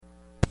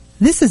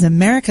This is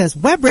America's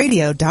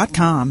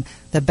Webradio.com,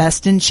 the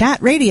best in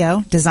chat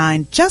radio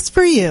designed just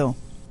for you.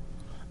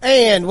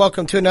 And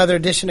welcome to another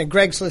edition of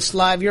Greg's List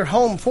Live, your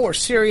home for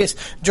serious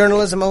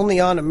journalism only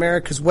on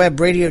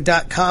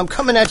AmericasWebRadio.com.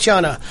 Coming at you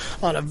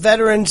on a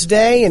Veterans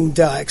Day, and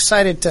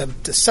excited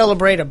to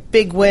celebrate a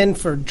big win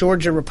for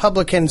Georgia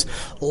Republicans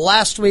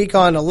last week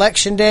on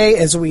Election Day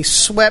as we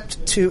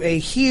swept to a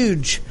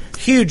huge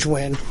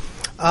win.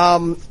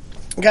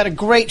 Got a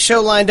great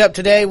show lined up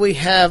today. We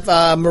have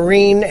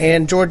Marine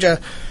and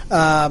Georgia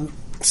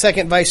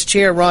Second Vice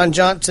Chair Ron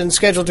Johnson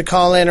scheduled to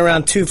call in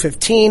around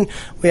 2:15.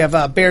 We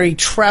have Barry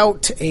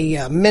Trout,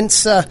 a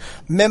Mensa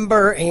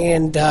member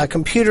and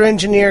computer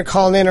engineer,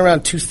 calling in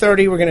around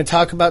 2:30. We're going to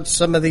talk about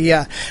some of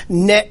the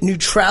net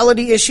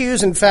neutrality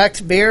issues. In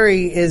fact,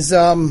 Barry is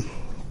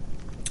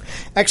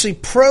actually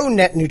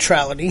pro-net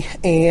neutrality,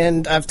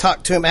 and I've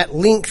talked to him at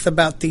length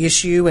about the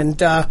issue,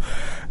 and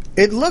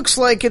it looks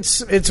like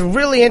it's a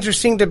really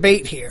interesting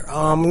debate here.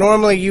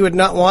 Normally, you would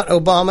not want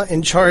Obama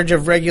in charge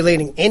of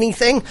regulating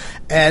anything,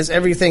 as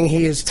everything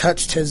he has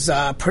touched has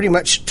pretty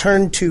much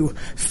turned to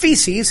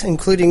feces,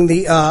 including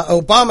the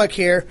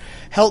Obamacare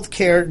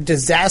healthcare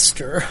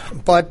disaster.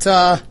 But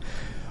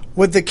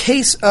with the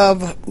case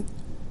of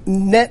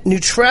net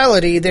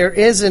neutrality, there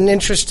is an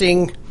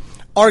interesting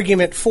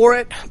argument for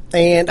it,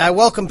 and I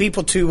welcome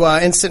people to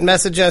instant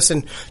message us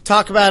and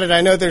talk about it. I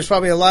know there's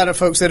probably a lot of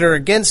folks that are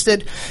against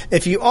it.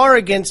 If you are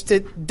against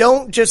it,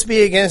 don't just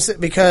be against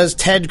it because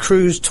Ted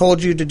Cruz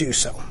told you to do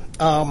so.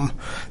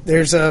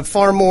 There's a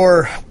far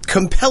more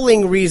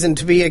compelling reason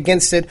to be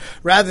against it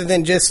rather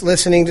than just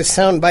listening to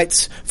sound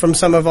bites from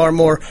some of our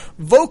more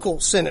vocal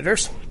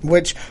senators,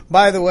 which,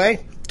 by the way,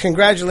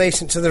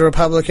 congratulations to the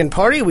Republican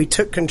Party. We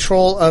took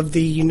control of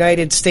the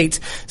United States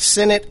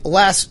Senate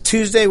last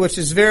Tuesday, which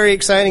is very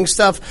exciting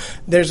stuff.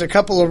 There's a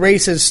couple of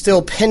races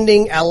still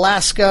pending.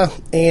 Alaska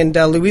and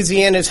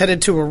Louisiana is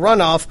headed to a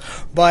runoff,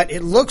 but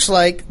it looks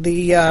like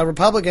the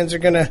Republicans are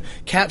going to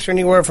capture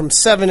anywhere from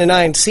 7 to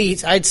 9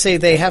 seats. I'd say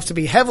they have to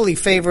be heavily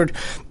favored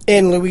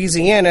in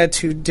Louisiana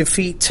to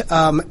defeat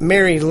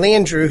Mary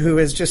Landrieu, who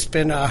has just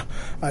been a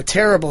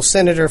terrible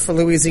senator for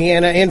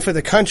Louisiana and for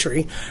the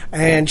country,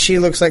 and she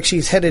looks like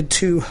she's headed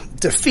to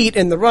defeat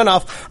in the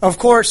runoff. Of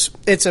course,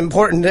 it's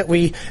important that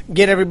we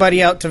get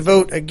everybody out to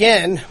vote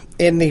again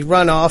in the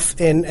runoff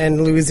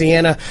in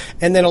Louisiana.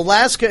 And then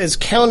Alaska is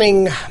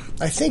counting,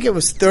 I think it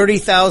was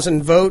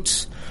 30,000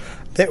 votes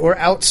that were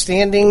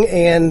outstanding,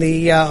 and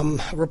the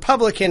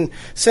Republican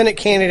Senate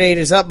candidate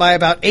is up by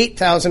about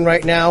 8,000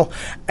 right now,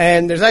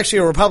 and there's actually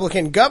a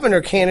Republican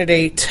governor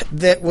candidate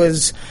that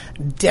was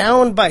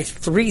down by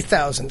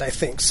 3,000, I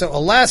think. So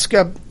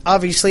Alaska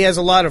obviously has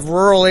a lot of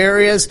rural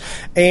areas,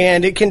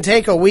 and it can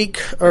take a week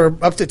or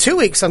up to 2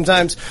 weeks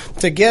sometimes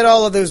to get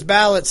all of those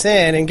ballots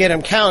in and get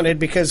them counted,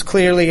 because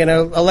clearly in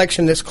an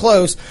election this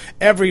close,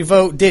 every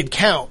vote did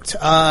count.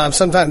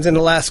 Sometimes in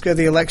Alaska,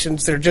 the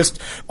elections, there just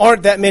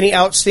aren't that many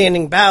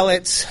outstanding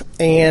ballots,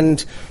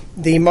 and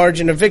the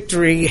margin of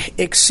victory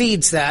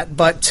exceeds that.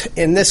 But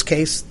in this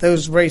case,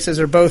 those races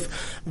are both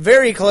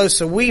very close,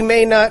 so we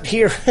may not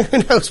hear,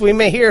 who knows, we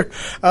may hear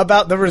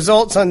about the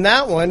results on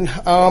that one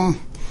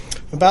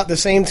about the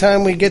same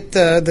time we get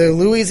the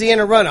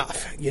Louisiana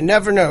runoff. You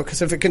never know,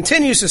 because if it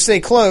continues to stay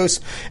close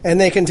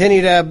and they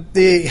continue to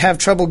have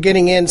trouble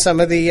getting in some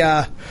of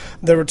the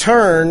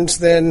returns,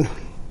 then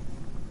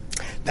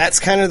that's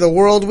kind of the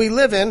world we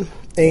live in.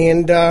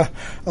 And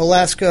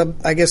Alaska,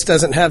 I guess,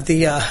 doesn't have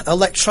the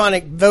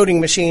electronic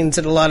voting machines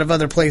that a lot of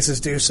other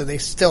places do, so they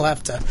still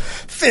have to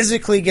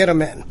physically get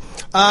them in.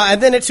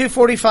 And then at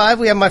 2:45,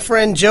 we have my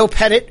friend Joe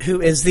Pettit,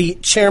 who is the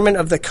chairman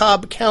of the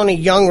Cobb County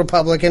Young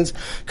Republicans,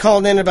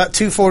 called in about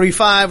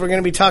 2:45. We're going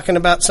to be talking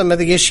about some of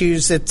the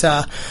issues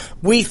that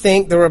we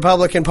think the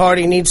Republican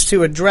Party needs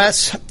to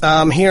address.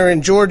 Here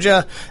in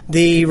Georgia,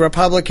 the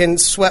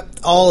Republicans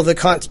swept all of the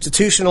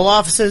constitutional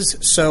offices,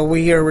 so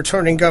we are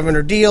returning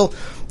Governor Deal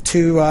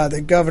to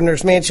the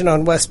governor's mansion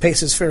on West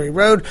Paces Ferry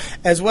Road,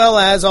 as well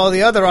as all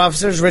the other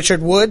officers.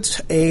 Richard Woods,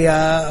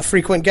 a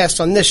frequent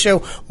guest on this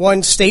show,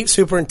 won state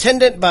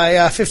superintendent by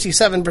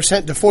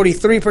 57% to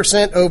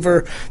 43%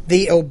 over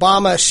the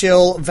Obama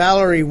shill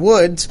Valerie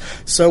Woods.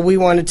 So we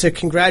wanted to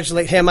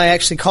congratulate him. I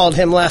actually called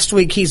him last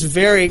week. He's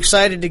very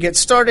excited to get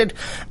started,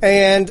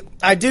 and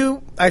I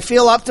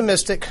feel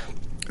optimistic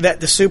that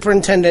the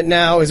superintendent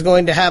now is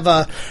going to have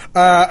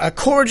a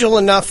cordial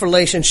enough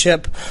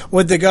relationship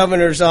with the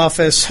governor's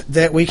office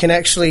that we can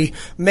actually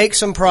make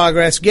some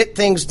progress, get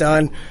things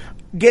done,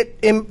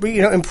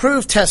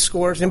 improve test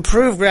scores,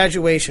 improve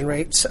graduation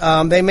rates.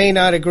 They may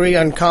not agree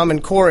on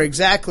Common Core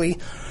exactly.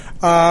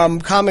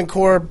 Common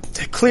Core,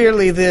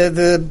 clearly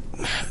the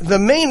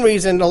main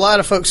reason a lot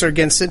of folks are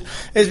against it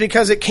is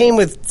because it came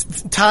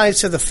with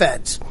ties to the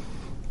feds.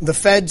 The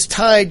feds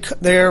tied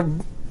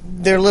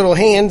their little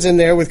hands in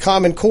there with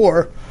Common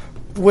Core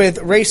with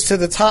Race to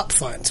the Top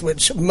funds,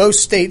 which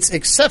most states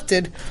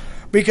accepted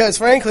because,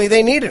 frankly,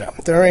 they needed them.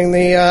 During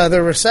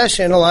the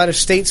recession, a lot of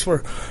states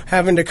were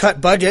having to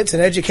cut budgets,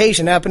 and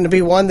education happened to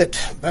be one that,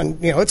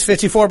 it's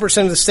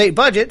 54% of the state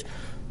budget.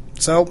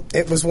 So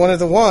it was one of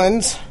the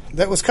ones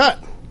that was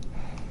cut.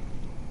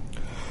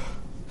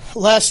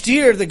 Last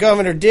year, the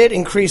governor did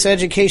increase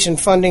education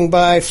funding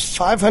by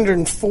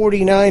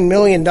 $549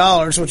 million,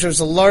 which was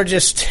the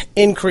largest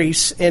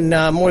increase in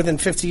more than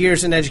 50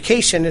 years in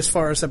education as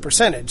far as the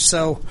percentage.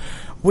 So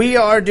we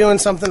are doing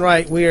something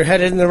right. We are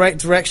headed in the right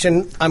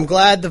direction. I'm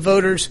glad the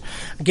voters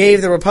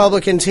gave the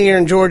Republicans here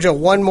in Georgia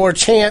one more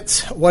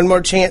chance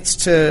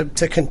to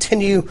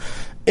continue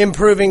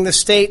improving the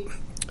state.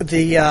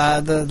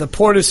 The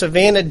Port of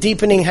Savannah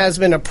deepening has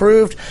been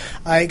approved.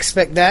 I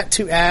expect that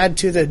to add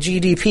to the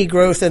GDP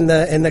growth in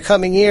the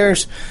coming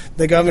years.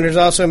 The governor's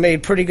also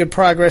made pretty good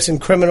progress in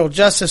criminal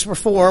justice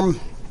reform.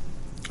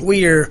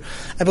 We are,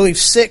 I believe,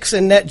 6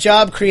 in net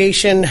job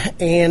creation,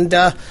 and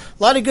a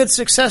lot of good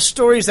success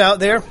stories out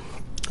there.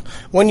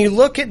 When you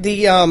look at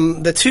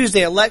the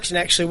Tuesday election,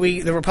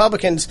 actually, the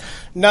Republicans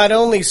not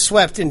only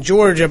swept in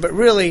Georgia, but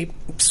really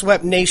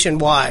swept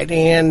nationwide.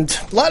 And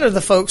a lot of the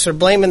folks are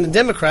blaming the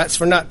Democrats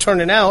for not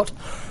turning out.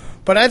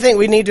 But I think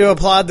we need to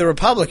applaud the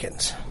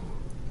Republicans.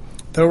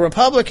 The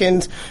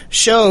Republicans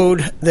showed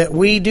that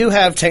we do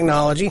have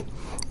technology,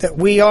 that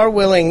we are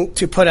willing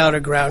to put out a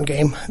ground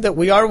game, that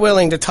we are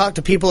willing to talk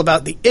to people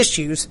about the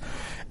issues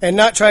and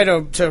not try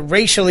to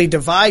racially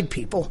divide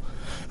people.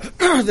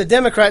 The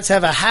Democrats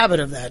have a habit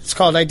of that. It's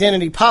called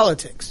identity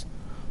politics.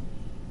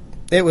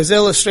 It was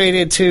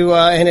illustrated to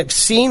an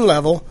obscene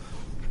level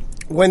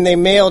when they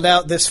mailed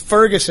out this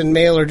Ferguson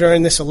mailer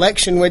during this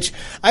election, which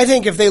I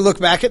think if they look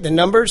back at the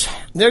numbers,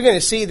 they're going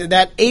to see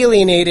that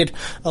alienated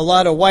a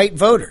lot of white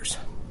voters.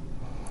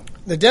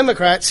 The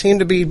Democrats seem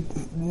to be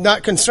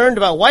not concerned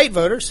about white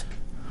voters,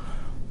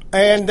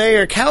 and they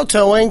are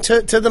kowtowing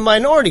to the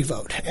minority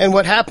vote. And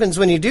what happens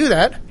when you do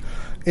that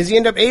is you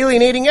end up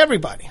alienating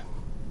everybody.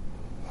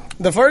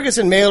 The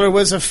Ferguson mailer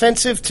was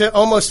offensive to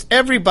almost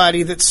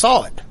everybody that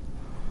saw it.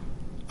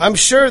 I'm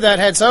sure that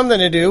had something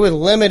to do with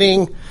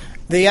limiting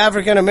the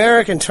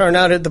African-American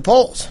turnout at the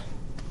polls.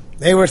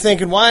 They were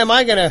thinking, why am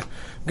I going to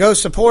go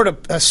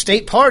support a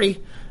state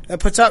party that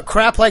puts out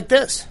crap like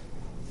this?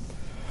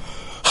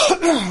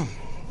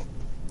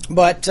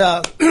 But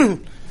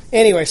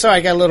anyway, sorry,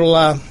 I got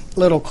a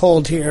little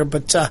cold here.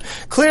 But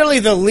clearly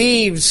the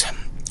leaves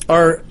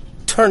are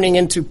turning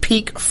into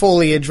peak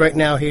foliage right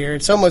now here.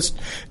 It's almost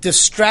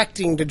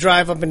distracting to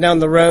drive up and down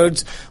the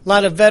roads. A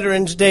lot of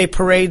Veterans Day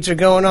parades are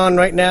going on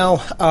right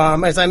now.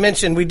 As I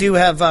mentioned, we do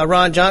have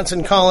Ron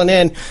Johnson calling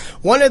in.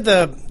 One of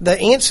the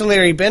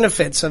ancillary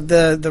benefits of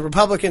the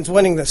Republicans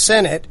winning the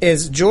Senate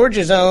is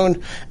Georgia's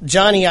own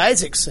Johnny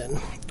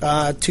Isakson,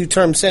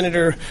 two-term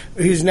senator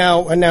who's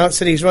now announced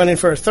that he's running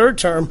for a third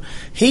term.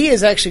 He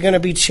is actually going to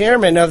be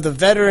chairman of the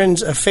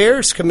Veterans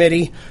Affairs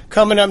Committee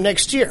coming up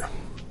next year.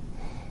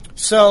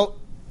 So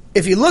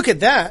if you look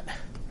at that,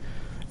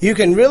 you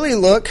can really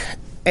look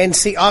and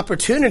see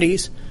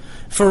opportunities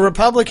for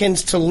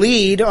Republicans to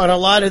lead on a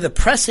lot of the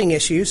pressing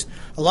issues,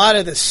 a lot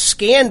of the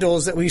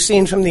scandals that we've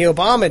seen from the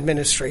Obama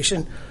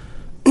administration.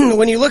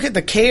 When you look at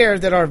the care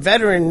that our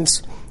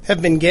veterans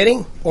have been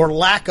getting, or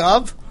lack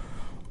of,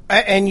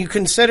 and you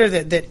consider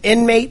that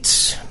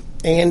inmates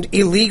and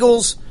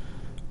illegals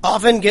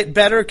often get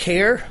better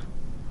care,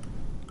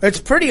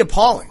 it's pretty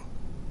appalling.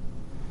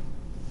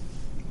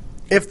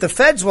 If the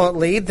feds won't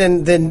lead,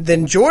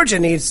 then Georgia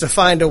needs to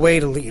find a way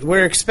to lead.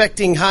 We're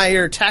expecting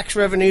higher tax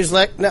revenues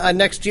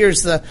next year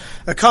as the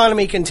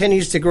economy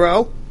continues to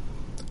grow.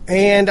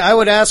 And I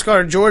would ask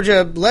our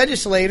Georgia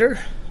legislature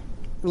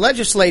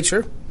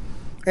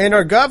and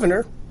our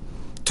governor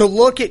to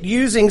look at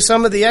using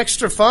some of the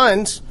extra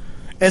funds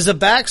as a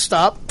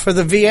backstop for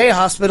the VA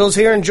hospitals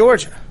here in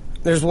Georgia.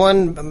 There's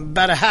one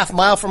about a half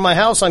mile from my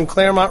house on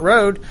Claremont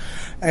Road,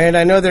 and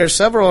I know there are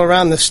several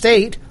around the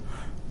state.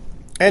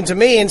 And to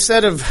me,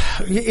 instead of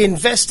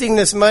investing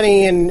this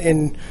money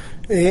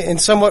in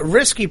somewhat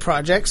risky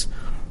projects,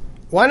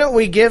 why don't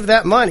we give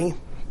that money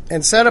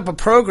and set up a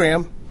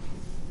program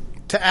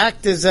to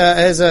act as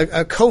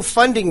a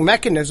co-funding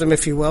mechanism,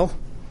 if you will,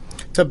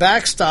 to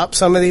backstop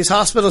some of these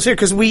hospitals here?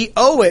 Because we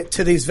owe it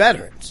to these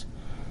veterans.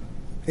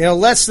 You know,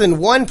 less than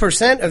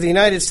 1% of the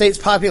United States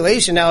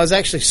population now is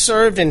actually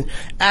served in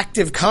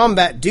active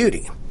combat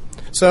duty.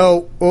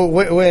 So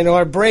when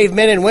our brave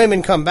men and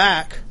women come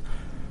back,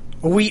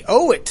 we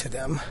owe it to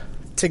them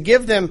to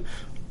give them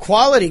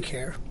quality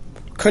care,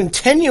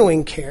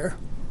 continuing care,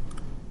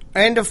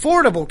 and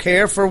affordable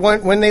care for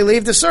when they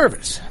leave the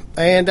service.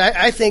 And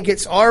I think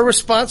it's our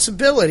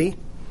responsibility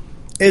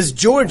as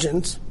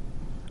Georgians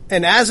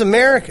and as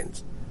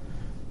Americans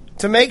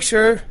to make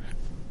sure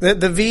that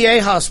the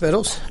VA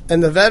hospitals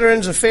and the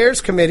Veterans Affairs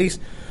Committees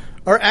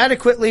are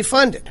adequately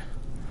funded,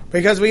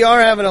 because we are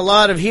having a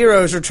lot of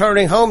heroes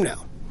returning home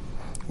now.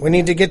 We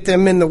need to get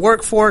them in the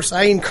workforce.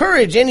 I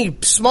encourage any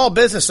small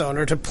business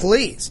owner to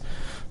please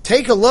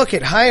take a look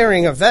at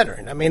hiring a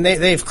veteran. I mean,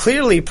 they've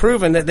clearly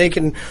proven that they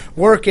can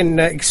work in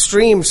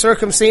extreme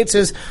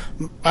circumstances.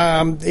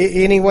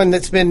 Anyone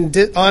that's been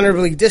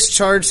honorably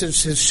discharged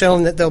has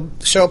shown that they'll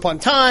show up on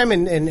time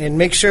and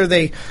make sure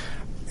they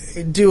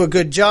do a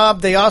good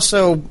job. They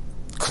also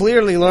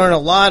clearly learn a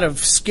lot of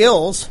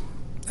skills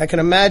I can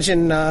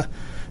imagine a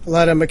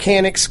lot of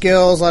mechanic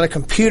skills, a lot of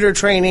computer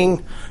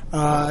training,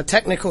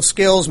 technical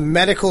skills,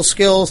 medical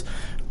skills,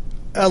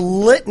 a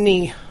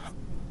litany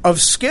of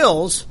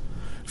skills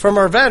from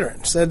our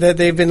veterans that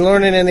they've been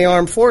learning in the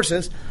armed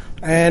forces.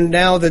 And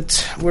now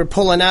that we're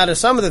pulling out of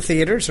some of the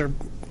theaters, or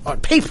on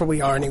paper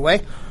we are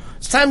anyway,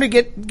 it's time to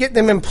get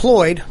them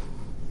employed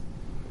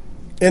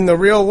in the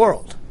real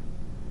world.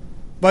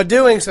 By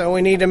doing so,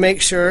 we need to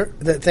make sure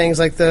that things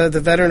like the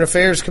Veteran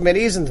Affairs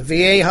Committees and the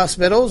VA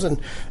hospitals and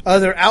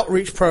other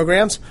outreach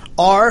programs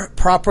are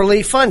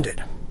properly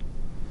funded.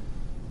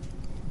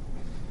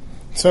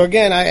 So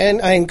again,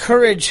 I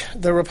encourage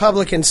the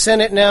Republican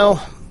Senate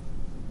now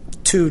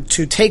to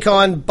take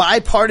on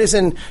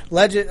bipartisan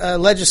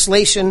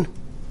legislation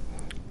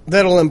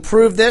that'll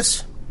improve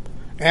this.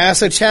 I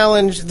also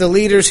challenge the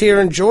leaders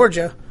here in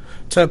Georgia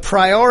to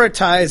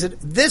prioritize it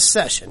this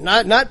session,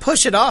 not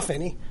push it off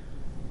any.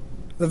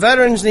 The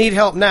veterans need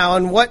help now,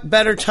 and what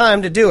better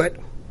time to do it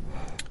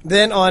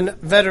than on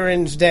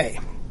Veterans Day?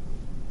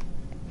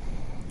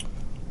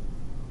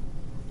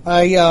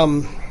 I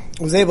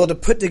was able to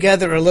put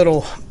together a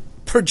little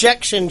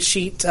projection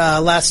sheet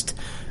last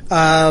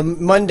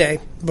Monday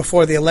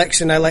before the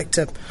election. I like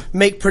to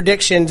make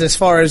predictions as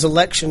far as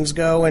elections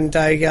go, and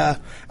I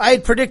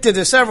had predicted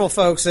to several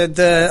folks that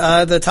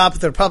the top of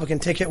the Republican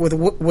ticket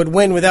would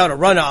win without a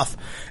runoff,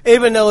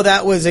 even though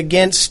that was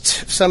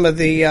against some of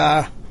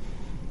the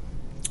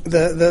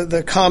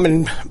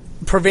common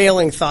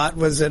prevailing thought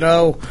was that,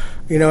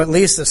 at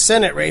least the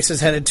Senate race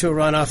is headed to a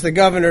runoff. The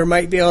governor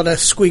might be able to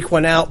squeak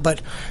one out,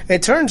 but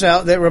it turns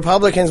out that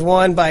Republicans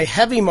won by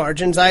heavy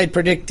margins. I had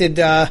predicted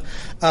a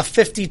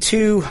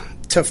 52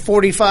 to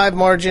 45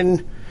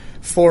 margin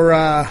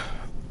for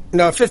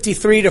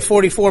 53 to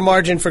 44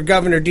 margin for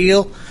Governor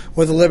Deal,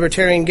 with the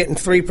Libertarian getting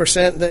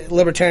 3%. The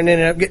Libertarian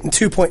ended up getting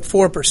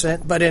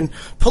 2.4%, but in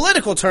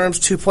political terms,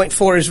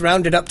 2.4 is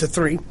rounded up to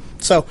 3.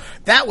 So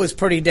that was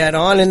pretty dead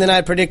on. And then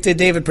I predicted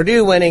David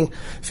Perdue winning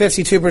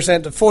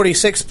 52% to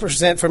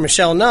 46% for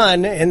Michelle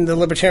Nunn, and the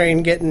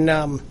Libertarian getting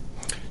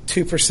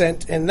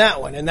 2% in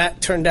that one. And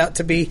that turned out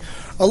to be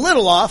a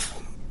little off.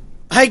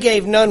 I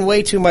gave Nunn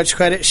way too much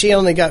credit. She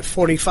only got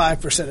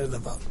 45% of the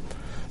vote.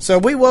 So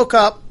we woke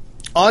up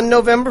on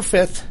November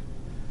 5th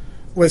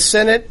with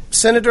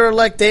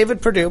Senator-elect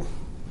David Perdue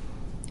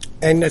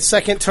and a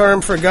second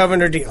term for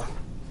Governor Deal.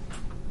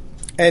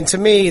 And to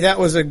me, that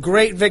was a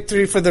great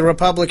victory for the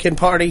Republican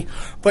Party.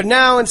 But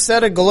now,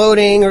 instead of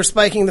gloating or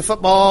spiking the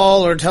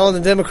football or telling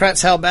the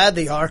Democrats how bad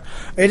they are,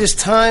 it is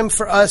time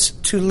for us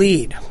to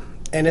lead.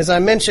 And as I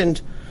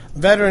mentioned,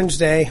 Veterans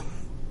Day,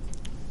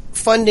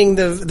 funding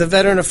the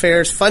Veteran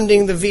Affairs,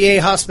 funding the VA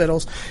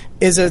hospitals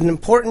is an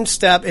important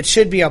step. It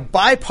should be a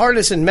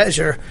bipartisan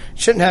measure.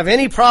 Shouldn't have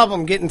any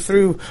problem getting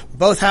through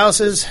both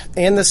houses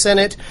and the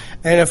Senate.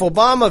 And if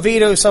Obama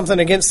vetoes something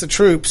against the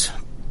troops,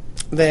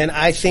 then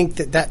I think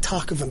that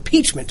talk of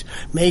impeachment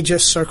may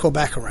just circle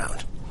back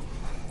around.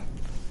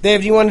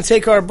 Dave, do you want to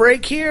take our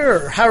break here,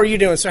 or how are you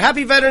doing, sir?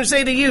 Happy Veterans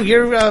Day to you.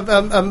 You're a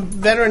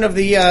veteran of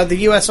the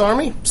U.S.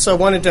 Army, so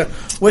wanted to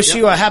wish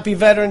you a happy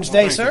Veterans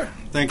Day, sir.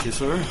 Thank you,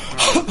 sir.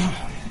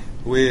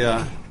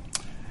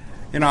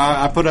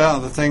 I put out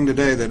the thing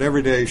today that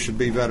every day should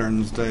be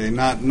Veterans Day.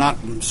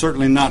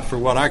 Certainly not for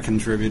what I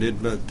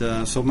contributed,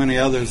 but so many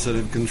others that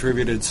have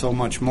contributed so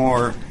much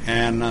more.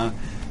 And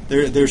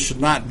there should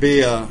not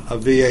be a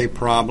VA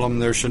problem.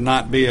 There should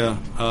not be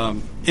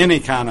any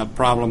kind of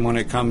problem when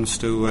it comes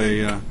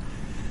to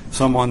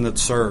someone that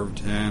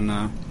served.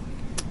 And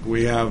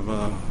we have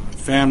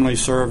family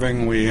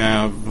serving. We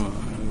have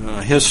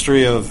a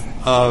history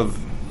of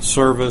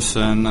service,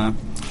 and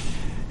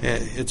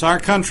it's our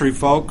country,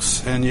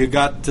 folks, and you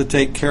got to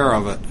take care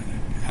of it.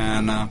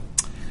 And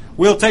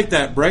we'll take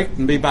that break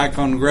and be back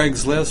on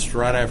Greg's List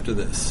right after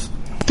this.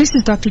 This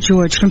is Dr.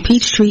 George from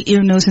Peachtree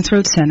Ear, Nose, and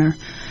Throat Center.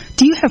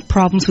 Do you have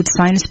problems with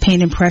sinus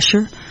pain and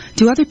pressure?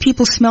 Do other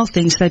people smell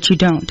things that you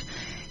don't?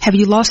 Have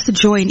you lost the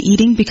joy in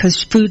eating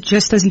because food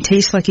just doesn't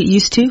taste like it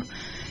used to?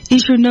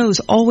 Is your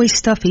nose always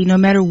stuffy no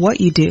matter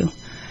what you do?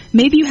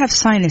 Maybe you have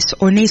sinus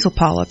or nasal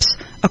polyps,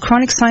 a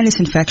chronic sinus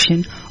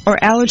infection, or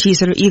allergies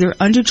that are either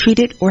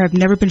undertreated or have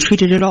never been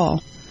treated at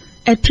all.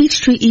 At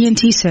Peachtree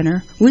ENT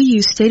Center, we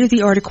use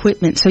state-of-the-art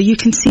equipment so you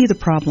can see the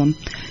problem.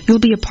 You'll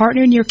be a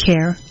partner in your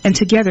care, and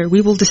together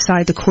we will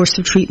decide the course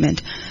of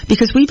treatment,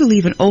 because we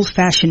believe in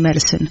old-fashioned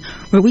medicine,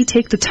 where we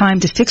take the time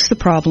to fix the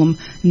problem,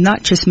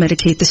 not just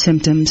medicate the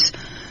symptoms.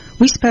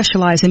 We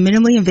specialize in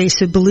minimally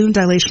invasive balloon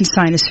dilation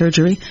sinus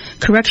surgery,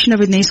 correction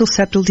of a nasal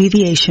septal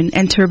deviation,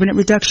 and turbinate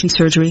reduction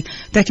surgery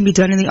that can be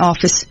done in the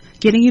office,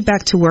 getting you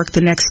back to work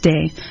the next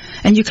day.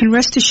 And you can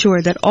rest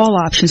assured that all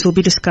options will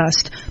be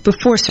discussed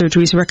before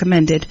surgery is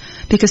recommended,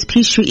 because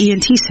Peachtree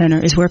ENT Center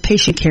is where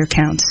patient care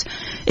counts.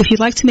 If you'd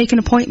like to make an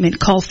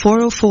appointment, call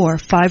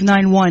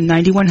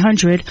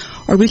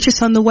 404-591-9100 or reach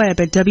us on the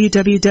web at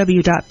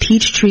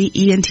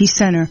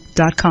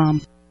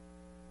www.peachtreeentcenter.com.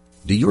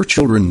 Do your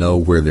children know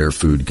where their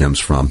food comes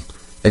from?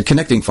 At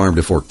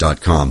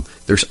ConnectingFarmToFork.com,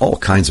 there's all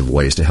kinds of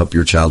ways to help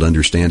your child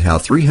understand how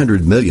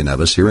 300 million of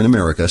us here in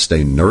America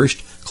stay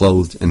nourished,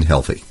 clothed, and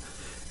healthy.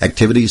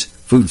 Activities,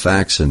 food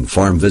facts, and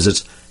farm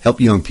visits help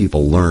young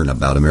people learn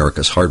about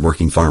America's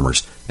hardworking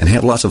farmers and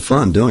have lots of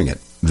fun doing it.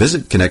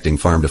 Visit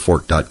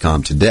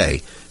ConnectingFarmToFork.com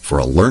today for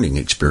a learning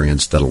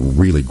experience that'll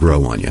really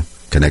grow on you.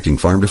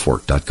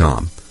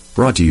 ConnectingFarmToFork.com.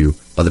 Brought to you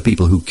by the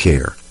people who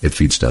care at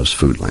Feedstuffs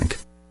Food Link.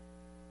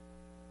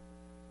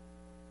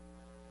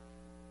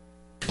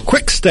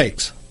 Quick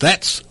Stakes,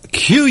 that's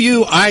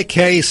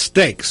Q-U-I-K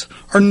Stakes,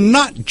 are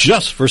not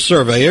just for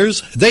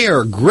surveyors. They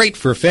are great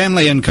for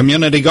family and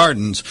community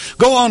gardens.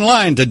 Go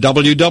online to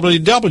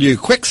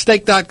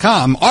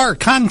www.quickstake.com or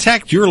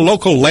contact your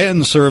local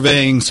land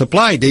surveying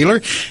supply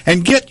dealer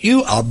and get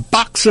you a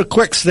box of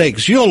Quick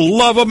Stakes. You'll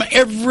love them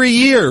every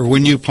year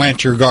when you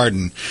plant your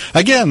garden.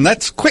 Again,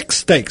 that's Quick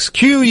Stakes,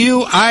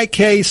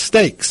 Q-U-I-K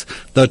Stakes,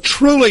 the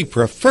truly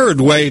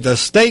preferred way to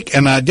stake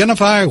and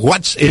identify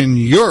what's in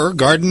your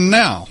garden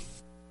now.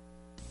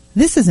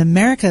 This is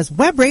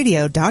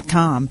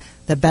America'sWebRadio.com,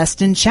 the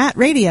best in chat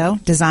radio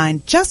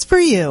designed just for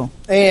you.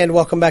 And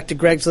welcome back to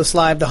Greg's List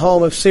Live, the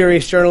home of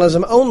serious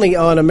journalism only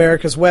on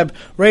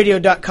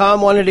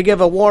America'sWebRadio.com. Wanted to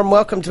give a warm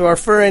welcome to our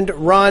friend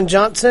Ron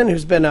Johnson,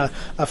 who's been a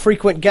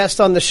frequent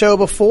guest on the show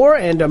before,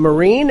 and a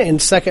Marine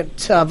and second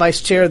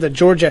vice chair of the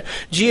Georgia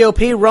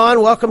GOP.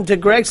 Ron, welcome to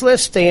Greg's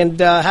List, and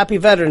happy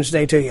Veterans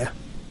Day to you.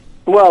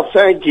 Well,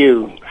 thank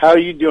you. How are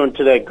you doing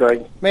today,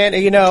 Greg? Man,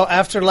 you know,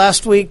 after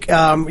last week,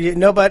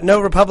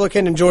 no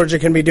Republican in Georgia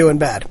can be doing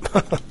bad.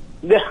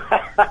 And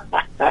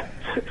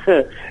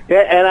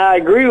I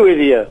agree with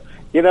you.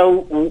 You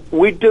know,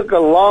 we took a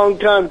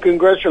long-time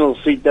congressional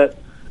seat that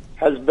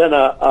has been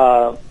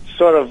a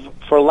sort of,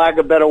 for lack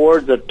of better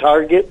words, a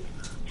target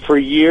for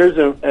years,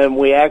 and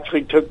we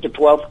actually took the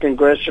 12th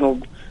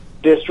congressional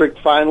district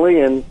finally,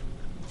 and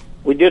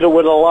we did it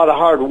with a lot of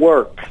hard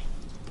work.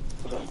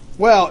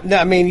 Well,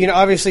 I mean, you know,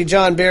 obviously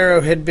John Barrow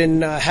had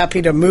been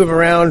happy to move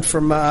around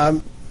from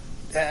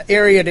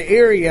area to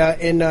area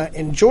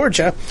in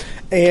Georgia,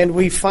 and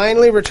we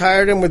finally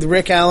retired him with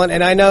Rick Allen.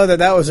 And I know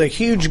that was a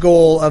huge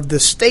goal of the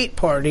state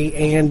party,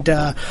 and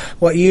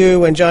what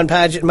you and John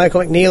Padgett and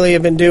Michael McNeely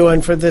have been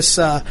doing for this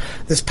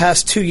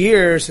past 2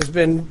 years has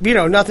been, you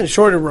know, nothing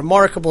short of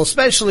remarkable,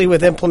 especially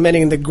with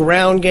implementing the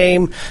ground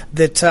game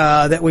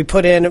that we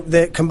put in,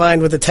 that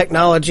combined with the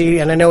technology.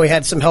 And I know we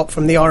had some help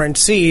from the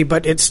RNC,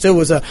 but it still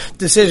was a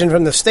decision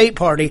from the state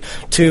party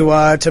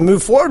to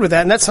move forward with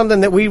that, and that's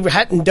something that we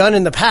hadn't done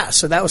in the past.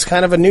 So that was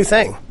kind of a new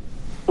thing.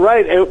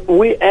 Right, and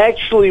we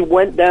actually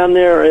went down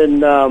there,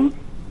 and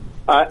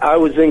I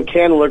was in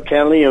Candler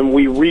County, and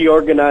we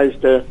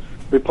reorganized the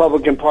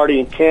Republican Party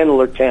in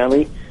Candler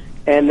County,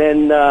 and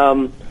then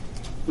it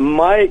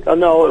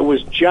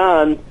was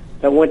John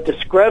that went to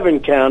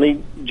Screven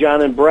County,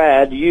 John and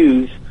Brad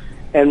Hughes,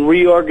 and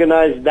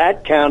reorganized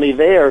that county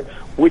there,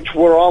 which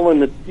were all in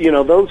the, you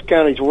know, those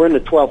counties were in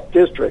the 12th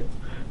district.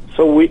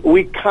 So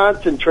we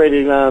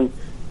concentrated on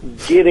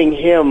getting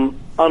him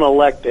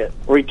unelected,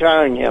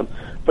 retiring him.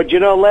 But,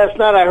 you know, last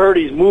night I heard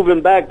he's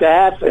moving back to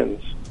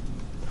Athens.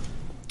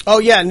 Oh,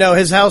 yeah, no,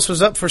 his house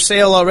was up for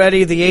sale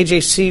already. The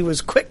AJC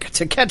was quick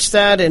to catch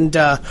that, and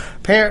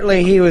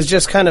apparently he was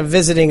just kind of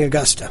visiting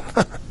Augusta.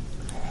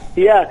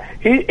 Yeah,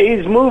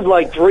 he's moved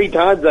like 3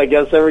 times, I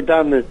guess. Every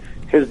time that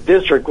his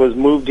district was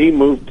moved, he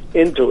moved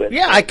into it.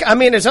 Yeah, I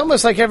mean, it's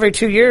almost like every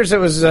 2 years it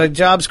was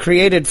jobs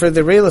created for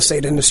the real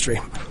estate industry.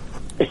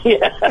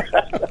 Yeah.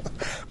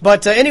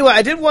 But anyway,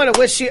 I did want to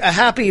wish you a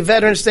happy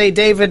Veterans Day.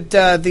 David,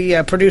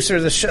 the producer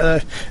of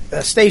the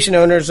station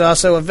owner, is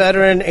also a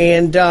veteran.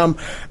 And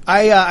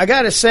I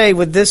got to say,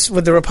 with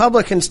the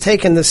Republicans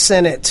taking the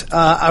Senate,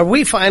 are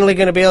we finally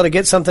going to be able to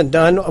get something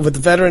done with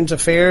Veterans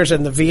Affairs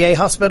and the VA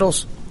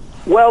hospitals?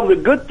 Well, the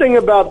good thing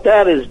about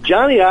that is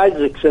Johnny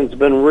Isakson's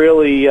been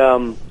really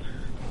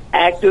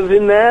active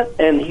in that,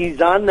 and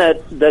he's on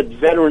that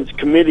Veterans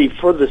Committee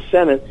for the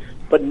Senate.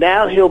 But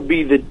now he'll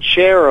be the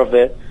chair of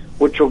it,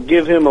 which will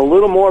give him a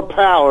little more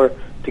power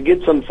to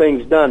get some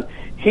things done.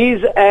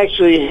 He's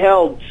actually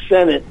held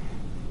Senate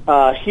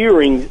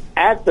hearings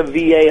at the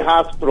VA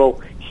hospital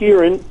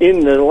here in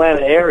the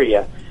Atlanta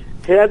area.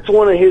 That's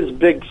one of his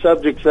big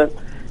subjects. That,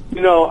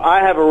 you know,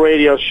 I have a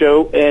radio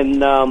show,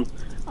 and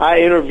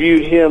I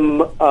interviewed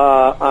him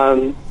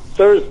on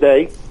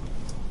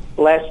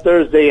last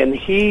Thursday, and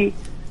he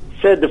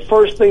said the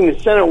first thing the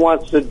Senate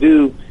wants to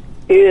do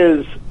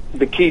is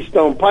the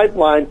Keystone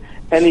Pipeline,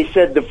 and he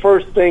said the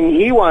first thing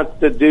he wants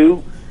to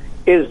do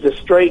is to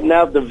straighten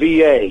out the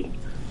VA.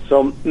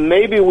 So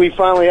maybe we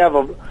finally have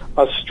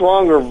a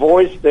stronger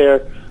voice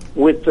there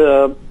with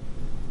the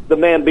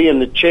man being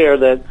the chair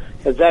that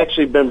has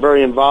actually been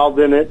very involved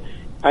in it.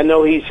 I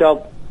know he's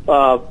helped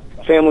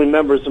family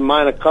members of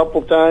mine a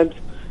couple times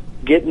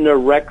getting their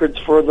records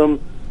for them.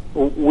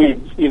 We,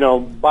 you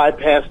know,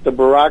 bypassed the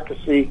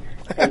bureaucracy,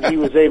 and he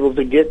was able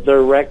to get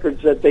their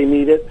records that they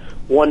needed.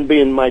 One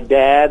being my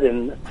dad,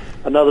 and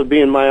another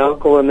being my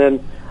uncle. And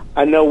then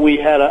I know we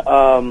had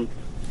a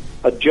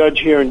judge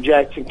here in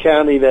Jackson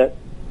County that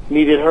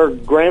needed her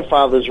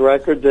grandfather's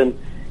records, and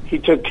he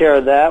took care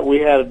of that. We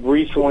had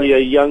recently a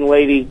young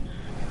lady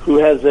who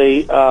has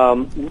a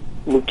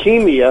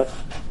leukemia,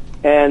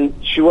 and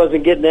she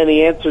wasn't getting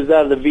any answers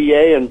out of the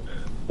VA, and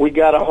we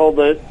got a hold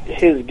of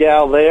his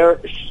gal there,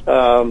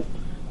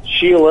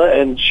 Sheila,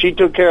 and she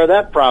took care of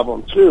that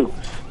problem too.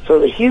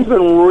 So he's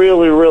been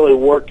really, really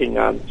working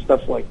on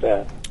stuff like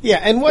that. Yeah,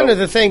 and one of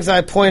the things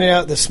I pointed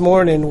out this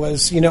morning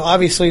was,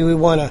 obviously we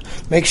want to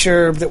make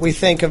sure that we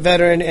thank a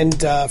veteran and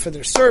for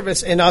their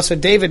service. And also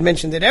David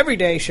mentioned that every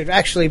day should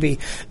actually be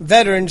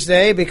Veterans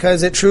Day,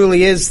 because it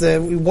truly is the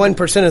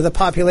 1% of the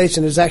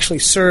population is actually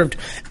served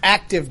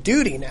active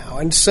duty now.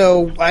 And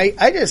so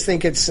I just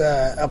think it's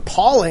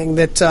appalling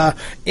that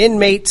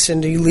inmates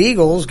and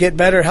illegals get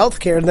better health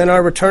care than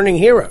our returning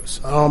heroes.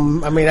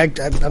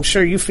 I'm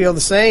sure you feel the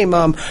same.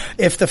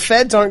 If the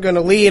feds aren't going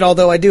to lead,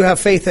 although I do have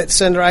faith that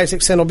Senator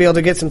Isaacson will be able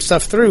to get some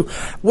stuff through.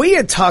 We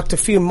had talked a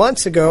few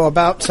months ago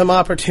about some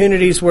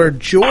opportunities where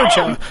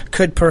Georgia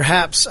could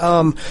perhaps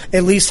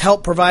at least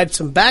help provide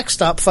some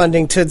backstop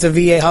funding to the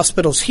VA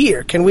hospitals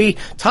here. Can we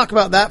talk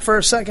about that for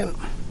a second?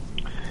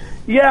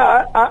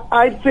 Yeah,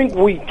 I think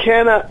we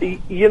can.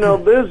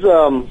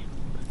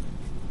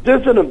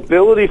 There's an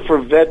ability for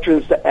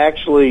veterans to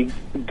actually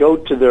go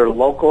to their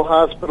local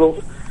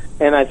hospitals,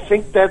 and I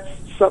think that's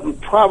something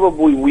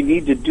probably we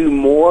need to do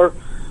more.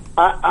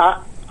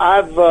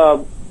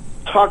 I've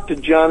talked to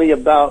Johnny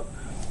about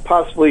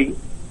possibly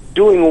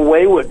doing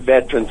away with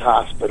veterans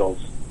hospitals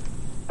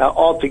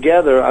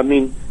altogether. I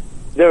mean,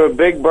 they're a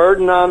big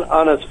burden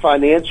on us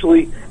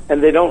financially,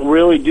 and they don't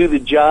really do the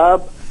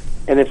job.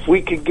 And if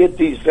we could get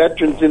these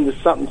veterans into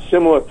something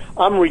similar,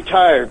 I'm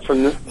retired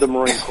from the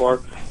Marine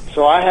Corps,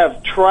 so I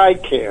have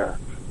TRICARE.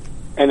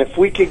 And if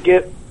we could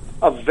get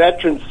a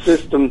veteran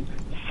system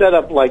set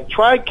up like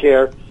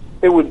TRICARE,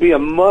 it would be a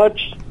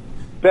much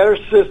better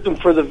system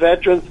for the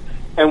veterans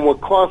and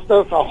would cost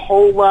us a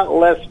whole lot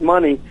less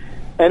money.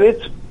 And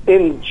it's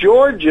in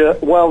Georgia,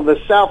 the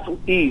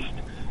Southeast,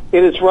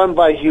 it is run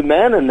by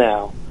Humana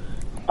now.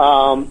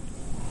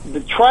 The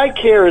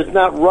TRICARE is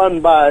not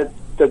run by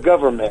the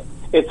government.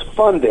 It's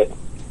funded.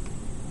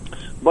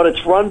 But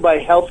it's run by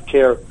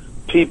healthcare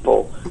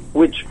people,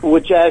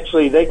 which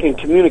actually they can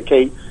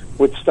communicate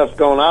with stuff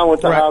going on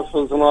with the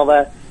hospitals and all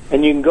that.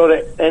 And you can go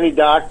to any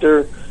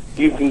doctor.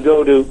 You can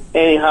go to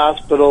any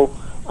hospital.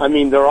 I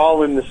mean, they're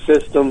all in the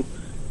system.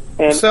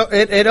 And so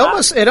it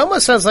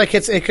almost sounds like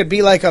it could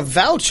be like a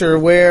voucher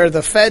where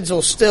the feds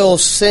will still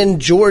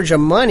send Georgia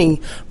money,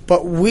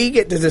 but we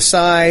get to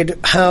decide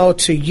how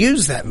to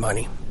use that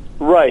money.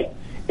 Right.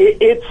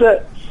 It's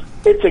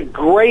a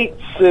great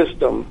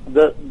system.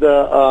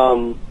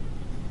 The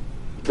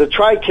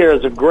TRICARE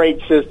is a great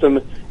system,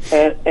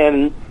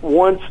 and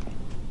once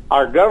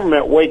our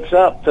government wakes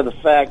up to the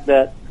fact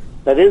that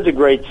is a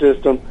great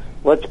system,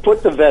 let's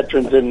put the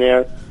veterans in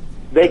there.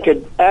 They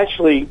could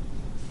actually,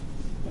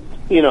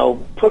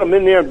 put them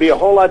in there and be a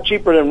whole lot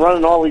cheaper than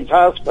running all these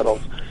hospitals,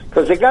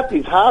 because they got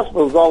these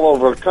hospitals all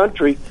over the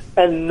country,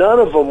 and none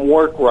of them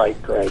work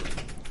right, Greg.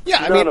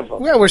 Yeah,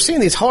 we're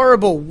seeing these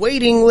horrible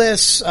waiting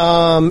lists,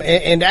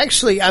 and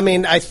actually,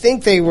 I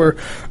think they were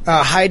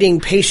hiding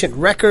patient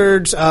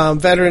records.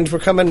 Veterans were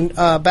coming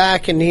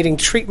back and needing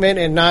treatment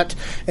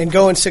and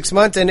going 6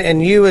 months.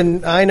 And you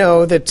and I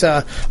know that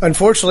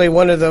unfortunately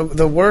one of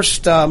the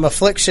worst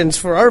afflictions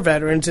for our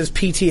veterans is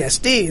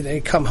PTSD.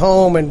 They come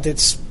home and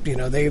it's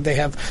they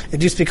have,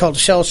 it used to be called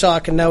shell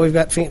shock, and now we've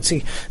got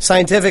fancy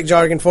scientific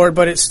jargon for it.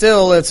 But it's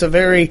a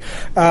very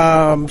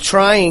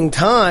trying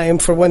time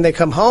for when they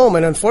come home,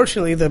 and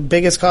unfortunately, the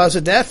biggest cause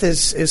of death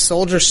is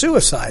soldier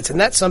suicides, and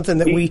that's something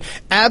that we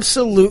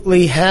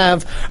absolutely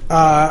have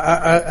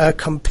a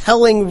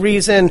compelling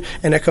reason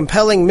and a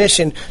compelling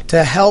mission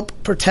to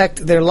help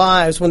protect their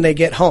lives when they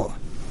get home.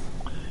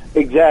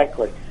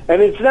 Exactly, and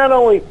it's not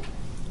only,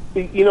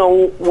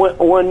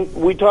 when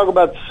we talk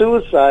about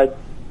suicide,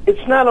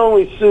 it's not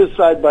only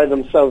suicide by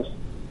themselves,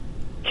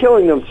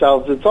 killing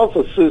themselves. It's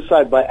also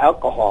suicide by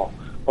alcohol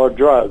or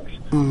drugs.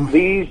 Mm-hmm.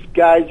 These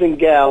guys and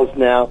gals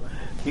now.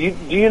 Do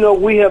you know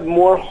we have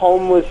more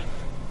homeless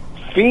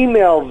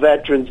female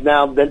veterans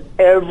now than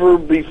ever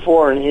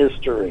before in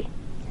history?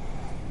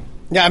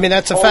 Yeah,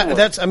 that's a fact.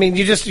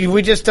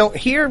 We just don't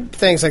hear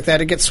things like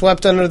that. It gets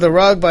swept under the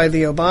rug by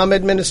the Obama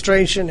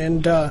administration,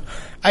 and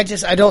I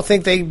don't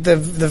think the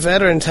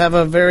veterans have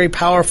a very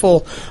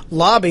powerful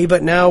lobby.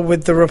 But now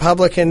with the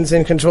Republicans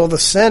in control of the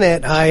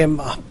Senate, I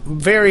am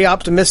very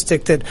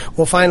optimistic that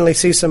we'll finally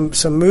see some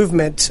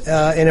movement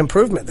and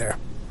improvement there.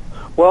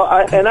 Well,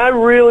 I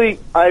really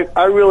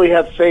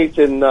have faith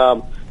in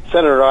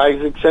Senator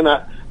Isaacson.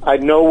 I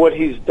know what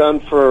he's done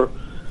for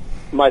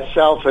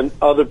myself and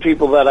other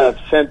people that I've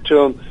sent to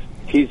him.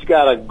 He's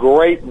got a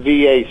great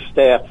VA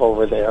staff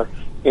over there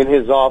in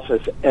his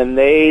office, and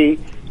they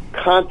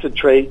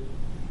concentrate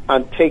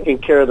on taking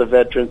care of the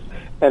veterans.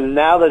 And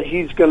now that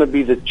he's going to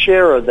be the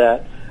chair of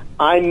that,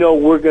 I know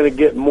we're going to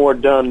get more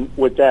done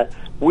with that.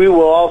 We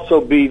will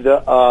also be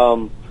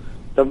the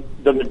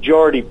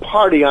majority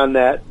party on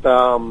that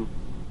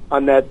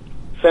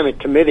Senate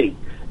committee,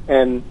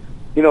 and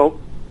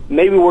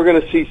maybe we're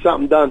going to see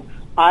something done.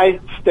 I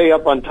stay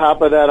up on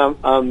top of that.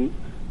 I'm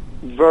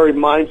very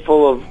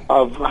mindful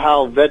of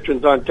how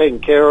veterans aren't taken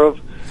care of.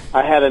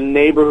 I had a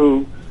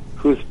neighbor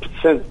who's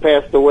since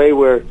passed away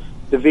where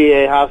the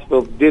VA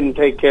hospital didn't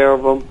take care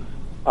of him,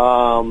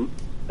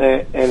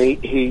 and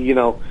he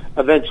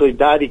eventually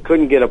died. He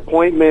couldn't get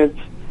appointments.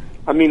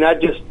 I mean,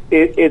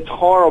 it's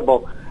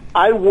horrible.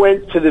 I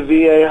went to the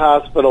VA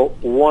hospital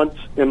once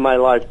in my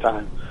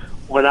lifetime.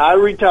 When I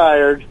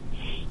retired,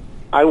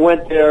 I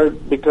went there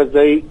because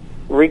they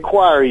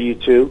require you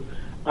to.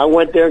 I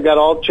went there and got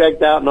all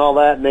checked out and all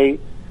that, and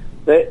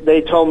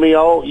they told me,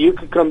 oh, you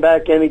could come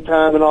back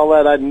anytime and all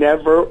that. I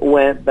never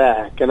went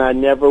back, and I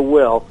never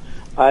will.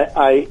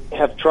 I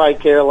have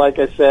TRICARE, like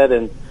I said,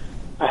 and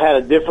I had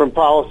a different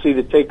policy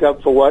to take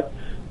up for what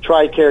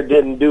TRICARE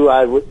didn't do.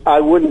 I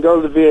wouldn't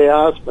go to the VA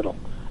hospital.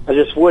 I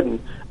just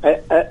wouldn't.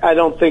 I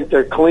don't think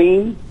they're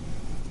clean,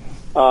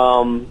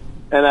 and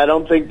I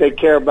don't think they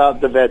care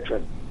about the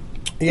veteran.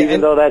 Yeah,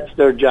 even though that's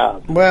their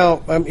job.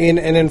 Well, I mean,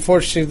 and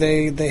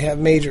unfortunately, they have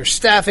major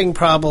staffing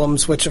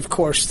problems, which, of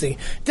course, the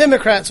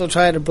Democrats will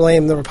try to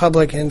blame the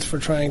Republicans for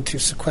trying to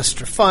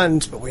sequester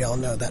funds, but we all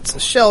know that's a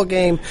shell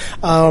game.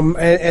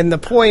 And the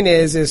point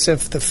is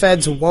if the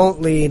feds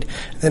won't lead,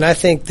 then I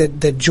think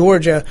that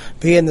Georgia,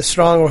 being the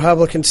strong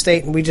Republican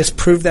state, and we just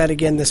proved that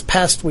again this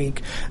past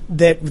week,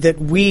 that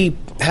we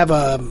have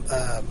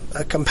a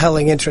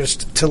compelling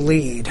interest to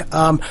lead.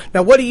 Now,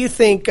 what do you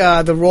think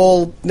the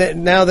role,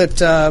 now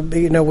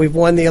that we've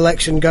won the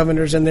election,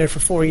 governors in there for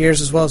 4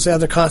 years as well as the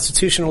other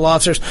constitutional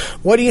officers,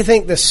 what do you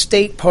think the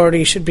state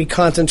party should be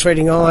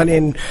concentrating on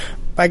in,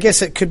 I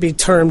guess it could be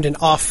termed an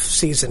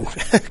off-season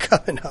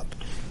coming up?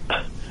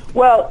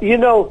 Well,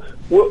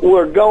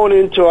 we're going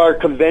into our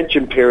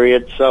convention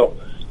period, so,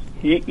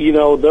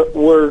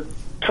 we're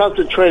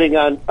concentrating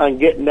on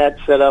getting that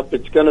set up.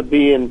 It's going to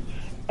be in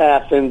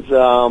Athens,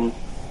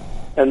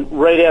 and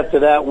right after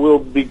that, we'll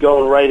be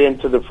going right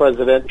into the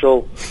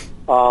presidential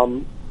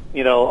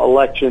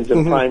elections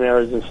and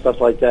primaries and stuff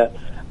like that.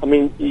 I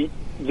mean,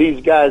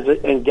 these guys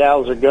and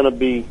gals are going to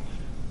be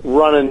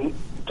running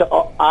to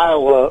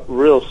Iowa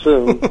real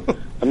soon.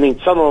 I mean,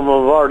 some of them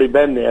have already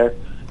been there,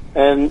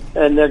 and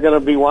they're going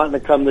to be wanting to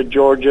come to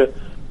Georgia.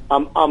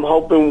 I'm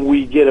hoping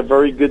we get a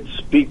very good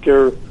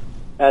speaker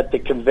at the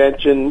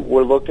convention.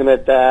 We're looking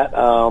at that.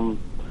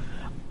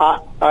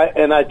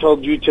 I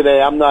told you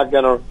today I'm not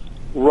going to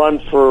run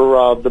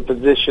for the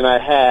position I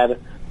had.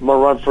 I'm going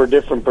to run for a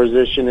different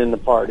position in the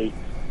party.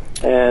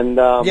 And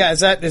is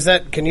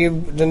that? Can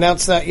you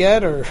announce that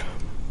yet, or?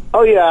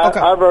 Oh yeah, okay.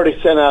 I've already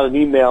sent out an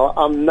email.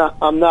 I'm not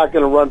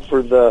going to run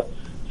for the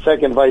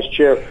second vice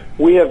chair.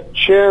 We have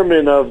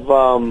chairman of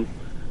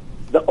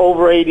the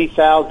over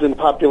 80,000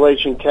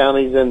 population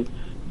counties and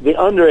the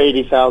under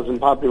 80,000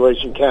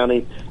 population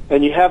county,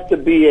 and you have to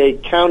be a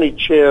county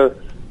chair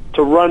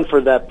to run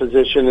for that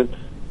position. And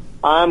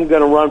I'm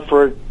going to run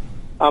for.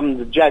 I'm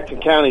the Jackson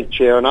County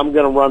chair, and I'm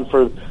going to run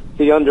for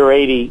the under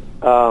 80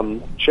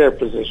 chair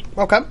position.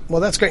 Okay, well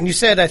that's great. And you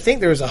said I think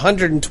there was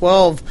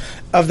 112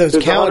 of those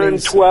There's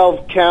counties.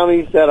 112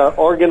 counties that are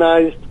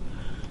organized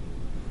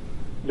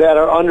that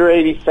are under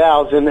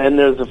 80,000, and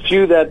there's a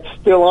few that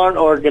still aren't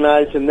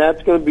organized, and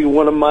that's going to be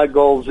one of my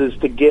goals is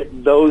to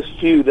get those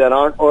few that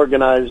aren't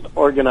organized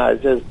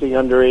as the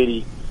under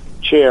 80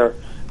 chair.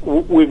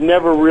 We've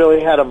never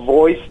really had a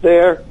voice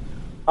there.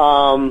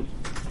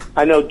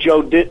 I know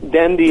Joe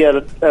Dendy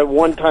at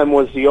one time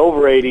was the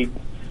over 80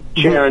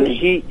 chair, and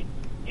he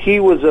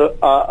was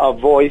a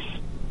voice,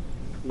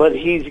 but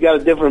he's got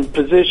a different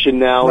position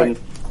now, right. And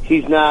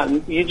he's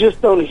not. You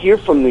just don't hear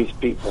from these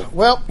people.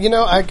 Well,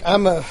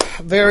 I'm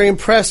very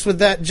impressed with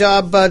that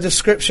job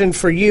description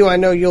for you. I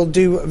know you'll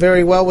do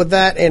very well with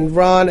that. And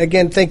Ron,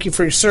 again, thank you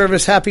for your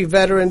service. Happy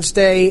Veterans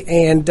Day,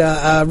 and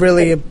I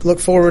really look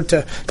forward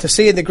to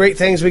seeing the great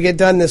things we get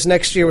done this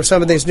next year with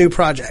some of these new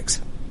projects.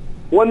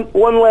 One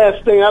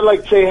last thing, I'd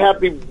like to say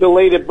happy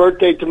belated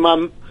birthday to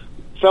my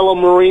fellow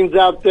Marines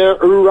out there,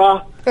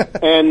 hoorah,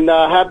 and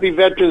happy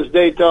Veterans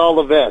Day to all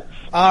the vets.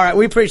 All right,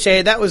 we appreciate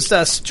it. That was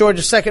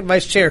Georgia's second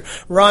vice chair,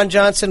 Ron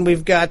Johnson.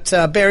 We've got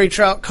Barry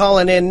Trout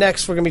calling in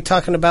next. We're going to be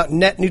talking about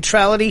net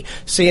neutrality.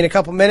 See you in a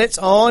couple minutes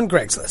on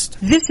Greg's List.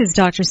 This is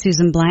Dr.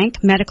 Susan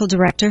Blank, Medical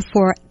Director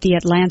for the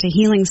Atlanta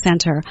Healing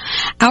Center.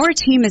 Our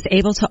team is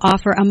able to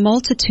offer a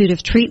multitude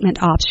of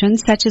treatment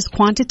options such as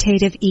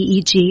quantitative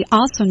EEG,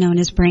 also known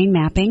as brain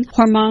mapping,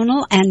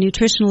 hormonal and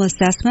nutritional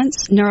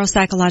assessments,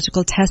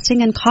 neuropsychological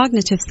testing, and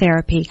cognitive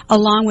therapy,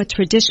 along with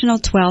traditional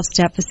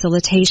 12-step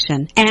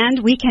facilitation.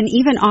 And we can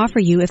even offer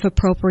you, if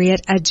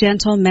appropriate, a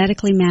gentle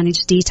medically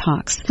managed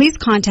detox. Please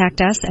contact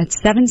us at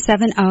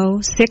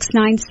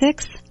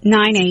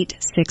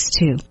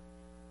 770-696-9862.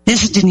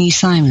 This is Denise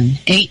Simon.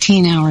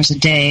 18 hours a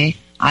day,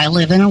 I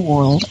live in a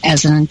world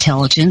as an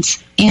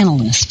intelligence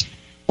analyst.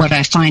 What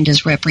I find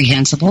is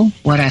reprehensible,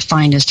 what I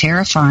find is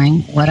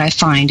terrifying, what I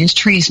find is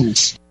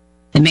treasonous.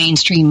 The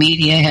mainstream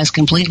media has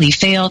completely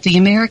failed the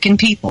American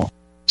people.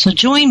 So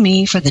join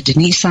me for the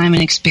Denise Simon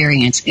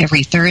Experience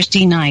every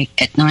Thursday night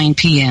at 9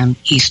 p.m.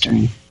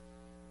 Eastern.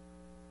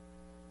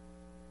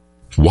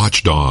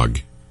 Watchdog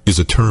is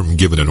a term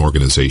given an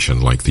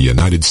organization like the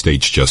United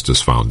States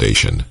Justice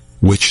Foundation,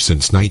 which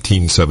since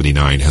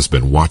 1979 has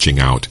been watching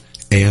out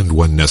and,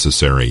 when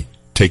necessary,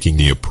 taking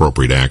the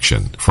appropriate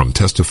action from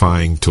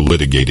testifying to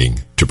litigating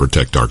to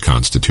protect our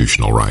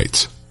constitutional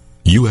rights.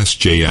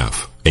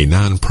 USJF, a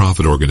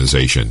non-profit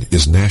organization,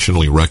 is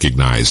nationally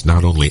recognized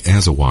not only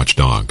as a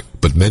watchdog,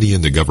 but many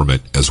in the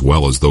government, as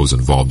well as those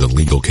involved in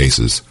legal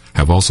cases,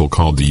 have also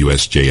called the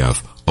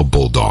USJF a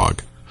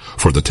bulldog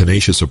for the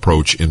tenacious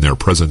approach in their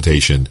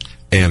presentation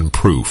and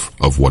proof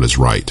of what is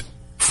right.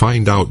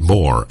 Find out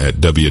more at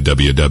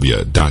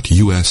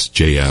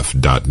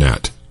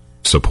www.usjf.net.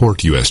 Support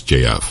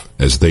USJF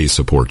as they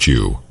support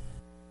you.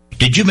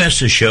 Did you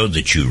miss a show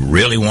that you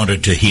really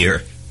wanted to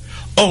hear?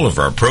 All of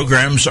our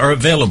programs are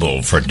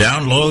available for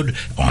download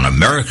on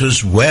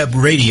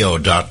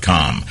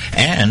americaswebradio.com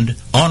and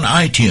on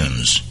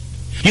iTunes.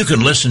 You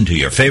can listen to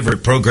your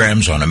favorite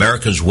programs on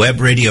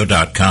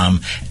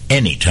americaswebradio.com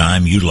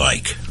anytime you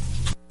like.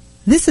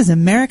 This is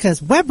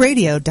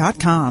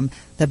americaswebradio.com,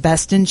 the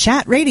best in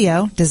chat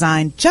radio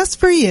designed just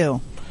for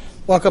you.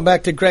 Welcome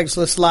back to Greg's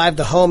List Live,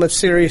 the home of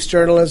serious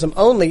journalism,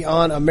 only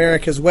on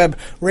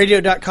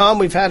americaswebradio.com.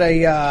 We've had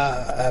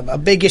a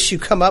big issue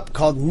come up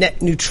called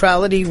net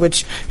neutrality,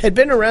 which had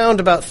been around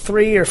about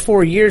 3 or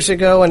 4 years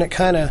ago, and it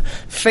kind of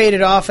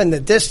faded off in the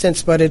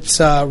distance, but it's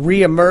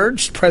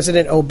reemerged.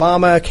 President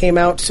Obama came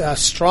out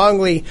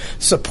strongly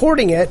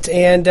supporting it,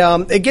 and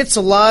it gets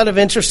a lot of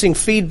interesting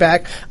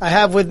feedback. I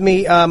have with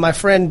me my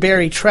friend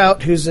Barry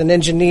Trout, who's an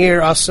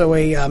engineer, also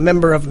a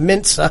member of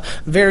Mensa,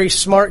 very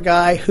smart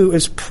guy who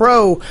is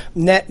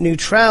pro-net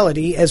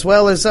neutrality, as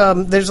well as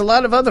there's a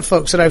lot of other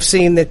folks that I've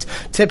seen that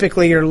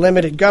typically are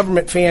limited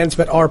government fans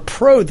but are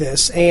pro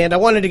this. And I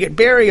wanted to get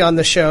Barry on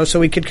the show so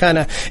we could kind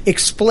of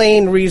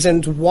explain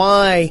reasons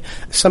why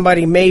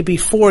somebody may be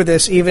for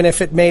this, even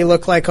if it may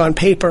look like on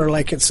paper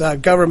like it's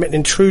government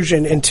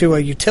intrusion into a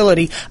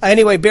utility.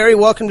 Anyway, Barry,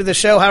 welcome to the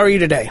show. How are you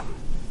today?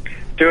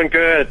 Doing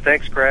good.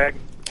 Thanks, Greg.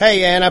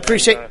 Hey, and I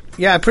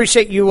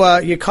appreciate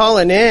you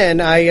calling in.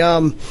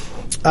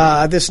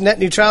 This net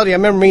neutrality, I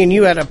remember me and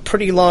you had a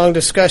pretty long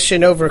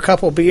discussion over a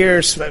couple of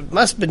beers. It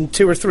must have been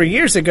 2 or 3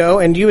 years ago,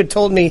 and you had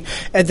told me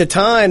at the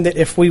time that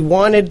if we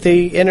wanted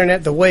the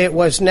internet the way it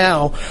was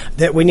now,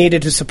 that we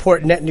needed to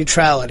support net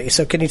neutrality.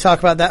 So can you talk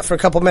about that for a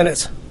couple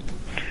minutes?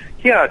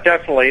 Yeah,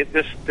 definitely.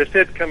 This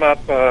did come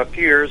up a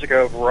few years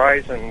ago.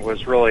 Verizon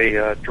was really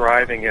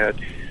driving it,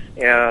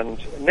 and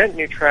net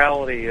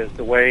neutrality is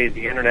the way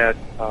the internet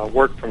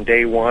worked from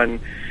day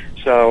one.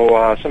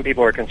 So some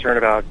people are concerned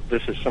about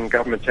this is some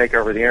government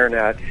takeover of the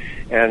internet,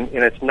 and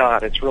it's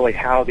not. It's really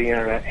how the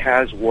internet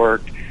has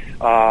worked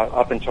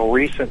up until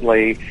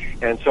recently,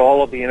 and so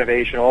all of the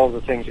innovation, all of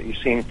the things that you've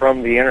seen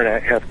from the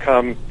internet have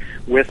come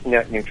with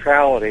net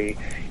neutrality.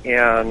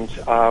 And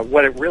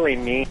what it really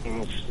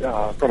means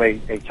from a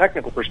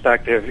technical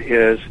perspective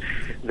is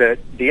that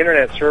the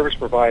internet service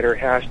provider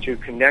has to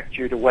connect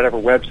you to whatever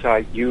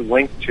website you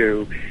link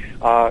to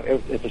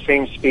at the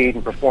same speed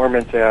and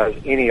performance as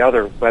any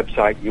other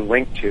website you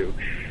link to.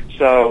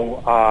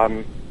 So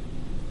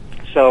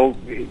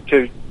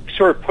to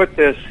sort of put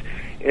this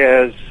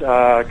as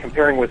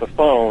comparing with a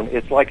phone,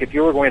 it's like if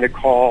you were going to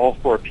call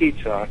for a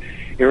pizza,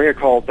 you're going to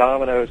call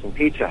Domino's and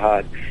Pizza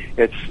Hut.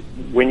 It's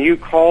when you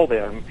call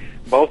them,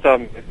 both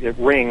of them, it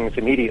rings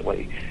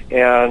immediately.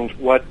 And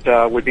what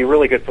would be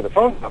really good for the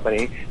phone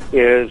company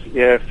is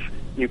if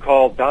you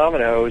call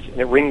Domino's and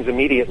it rings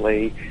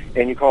immediately,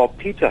 and you call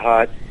Pizza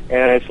Hut,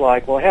 and it's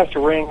like, well, it has to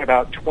ring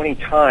about 20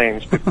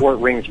 times before it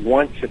rings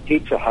once at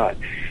Pizza Hut.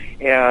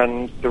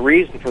 And the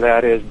reason for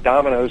that is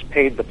Domino's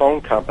paid the phone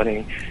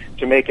company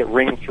to make it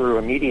ring through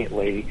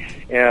immediately,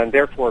 and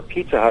therefore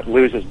Pizza Hut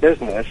loses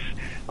business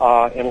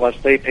unless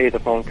they pay the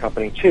phone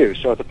company too.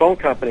 So if the phone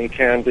company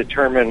can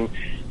determine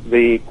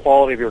the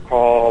quality of your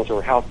calls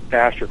or how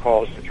fast your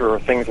calls are through or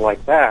things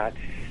like that,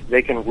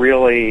 they can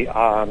really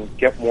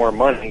get more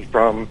money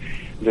from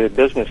the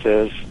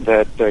businesses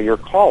that you're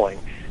calling.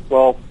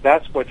 Well,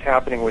 that's what's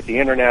happening with the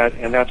internet,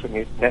 and that's what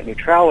net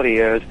neutrality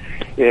is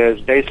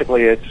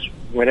basically it's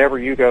whenever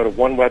you go to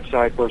one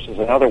website versus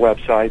another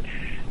website,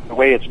 the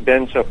way it's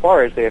been so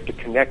far is they have to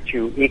connect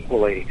you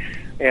equally.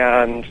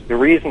 And the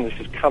reason this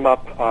has come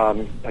up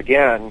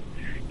again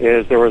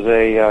is there was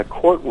a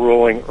court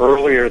ruling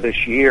earlier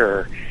this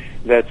year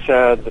that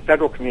said the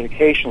Federal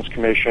Communications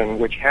Commission,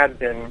 which had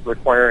been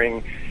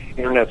requiring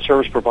internet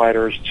service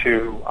providers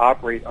to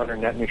operate under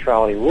net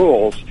neutrality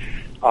rules,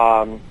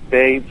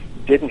 they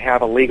didn't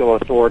have a legal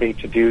authority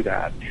to do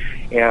that.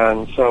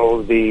 And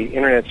so the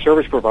internet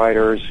service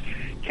providers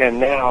can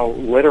now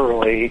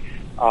literally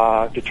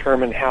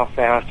determine how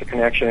fast a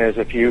connection is.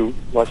 If you,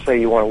 let's say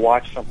you want to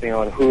watch something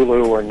on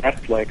Hulu or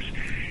Netflix,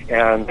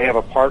 and they have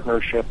a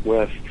partnership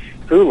with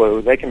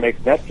Hulu, they can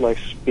make Netflix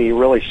be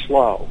really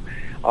slow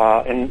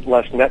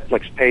unless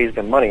Netflix pays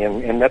them money.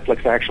 And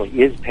Netflix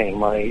actually is paying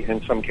money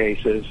in some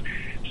cases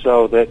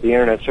so that the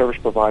internet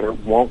service provider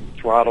won't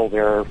throttle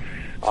their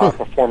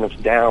performance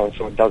down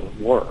so it doesn't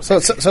work. So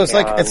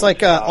it's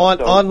like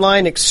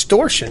online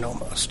extortion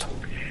almost.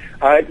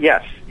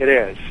 Yes, It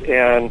is.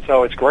 And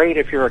so it's great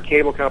if you're a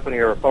cable company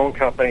or a phone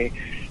company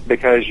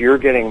because you're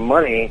getting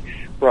money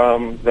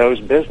from those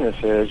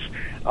businesses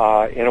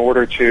in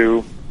order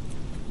to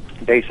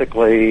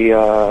basically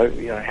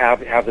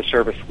have the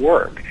service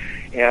work.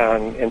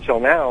 And until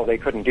now, they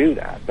couldn't do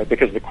that. But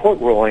because of the court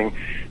ruling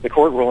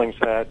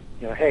said,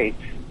 hey,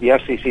 the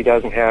FCC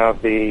doesn't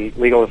have the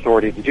legal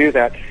authority to do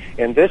that.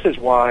 And this is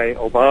why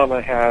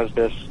Obama has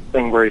this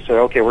thing where he said,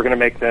 okay, we're going to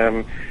make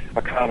them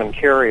a common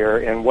carrier.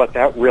 And what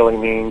that really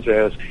means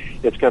is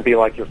it's going to be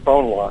like your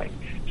phone line.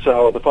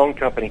 So the phone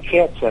company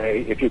can't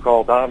say, if you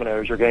call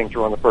Domino's, you're getting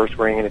through on the first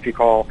ring, and if you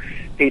call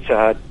Pizza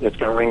Hut, it's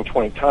going to ring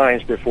 20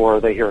 times before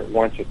they hear it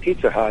once at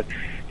Pizza Hut.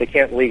 They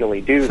can't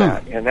legally do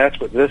that. And that's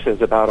what this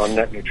is about on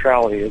net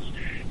neutrality,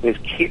 is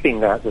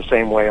keeping that the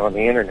same way on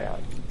the Internet.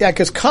 Yeah,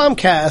 because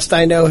Comcast,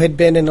 I know, had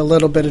been in a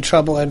little bit of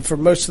trouble, and for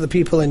most of the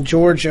people in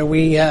Georgia,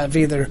 we have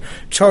either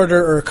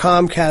Charter or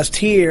Comcast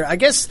here. I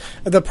guess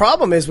the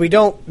problem is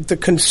the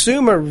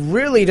consumer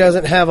really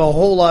doesn't have a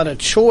whole lot of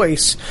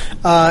choice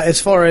as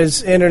far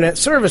as internet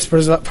service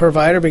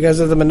provider because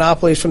of the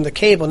monopolies from the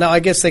cable. Now, I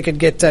guess they could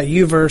get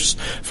UVerse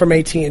from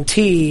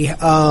AT&T,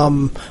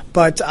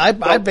 but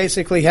I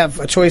basically have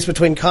a choice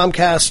between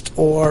Comcast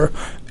or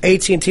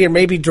AT&T or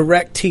maybe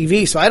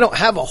DirecTV, so I don't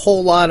have a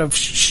whole lot of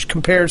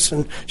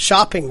comparison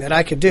shopping that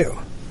I could do.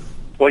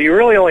 Well, you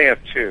really only have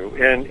two,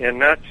 and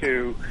not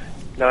to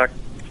knock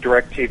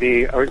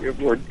DirecTV,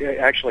 or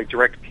actually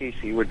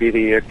DirectPC would be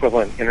the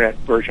equivalent internet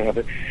version of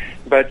it,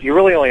 but you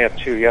really only have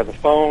two. You have the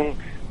phone,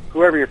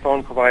 whoever your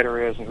phone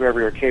provider is, and whoever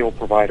your cable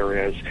provider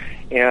is,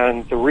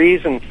 and the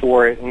reason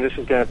for it, and this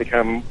is going to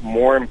become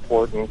more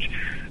important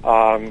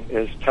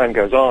as time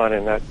goes on,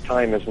 and that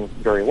time isn't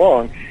very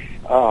long,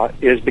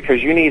 is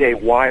because you need a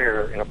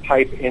wire and a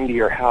pipe into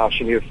your house.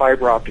 You need a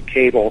fiber optic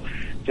cable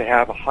to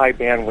have a high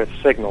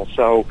bandwidth signal.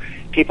 So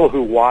people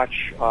who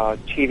watch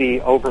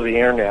TV over the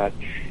internet,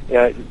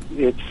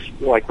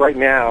 it's like right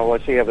now,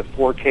 let's say you have the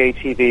 4K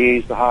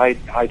TVs, the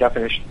high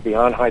definition,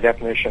 beyond high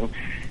definition.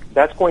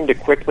 That's going to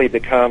quickly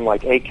become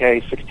like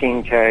 8K,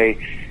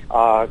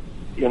 16K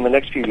in the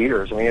next few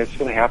years. I mean, it's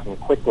going to happen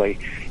quickly,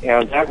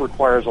 and that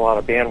requires a lot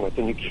of bandwidth,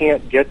 and you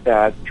can't get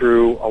that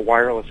through a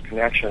wireless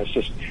connection. It's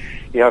just,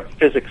 you have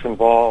physics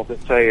involved that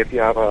say if you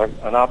have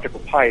an optical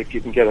pipe, you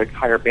can get a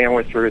higher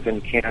bandwidth through than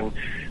you can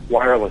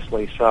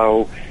wirelessly.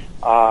 So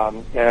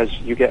as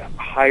you get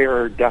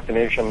higher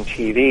definition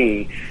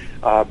TV,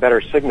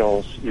 better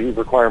signals, you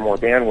require more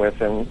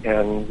bandwidth,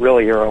 and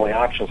really your only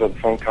options are the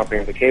phone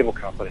company or the cable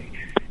company.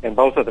 And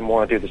both of them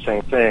want to do the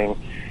same thing,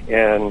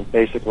 and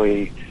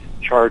basically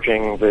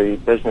charging the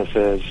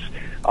businesses.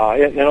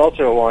 And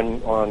also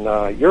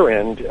on your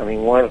end, I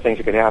mean, one of the things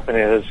that could happen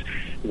is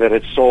that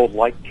it's sold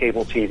like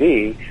cable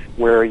TV,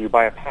 where you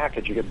buy a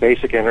package, you get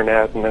basic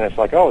internet, and then it's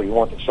like, oh, you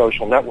want the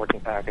social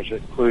networking package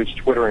that includes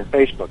Twitter and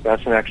Facebook.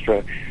 That's an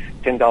extra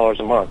 $10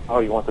 a month. Oh,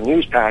 you want the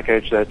news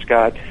package that's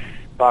got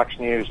Fox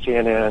News,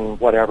 CNN,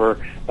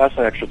 whatever. That's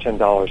an extra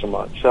 $10 a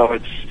month. So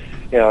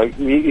it's,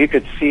 you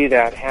could see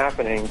that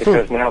happening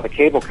because now the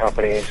cable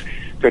companies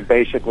could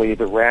basically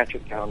either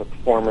ratchet down the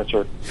performance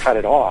or cut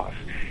it off,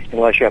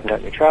 unless you have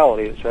net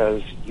neutrality. It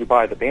says you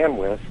buy the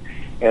bandwidth,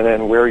 and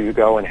then where you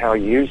go and how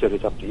you use it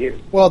is up to you.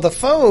 Well, the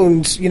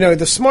phones, the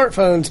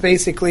smartphones,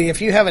 basically, if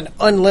you have an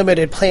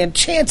unlimited plan,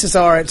 chances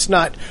are it's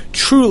not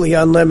truly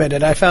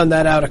unlimited. I found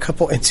that out a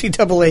couple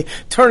NCAA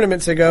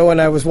tournaments ago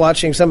when I was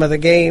watching some of the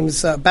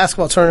games,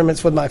 basketball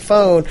tournaments with my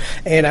phone,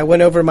 and I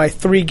went over my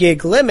 3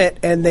 gig limit,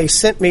 and they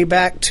sent me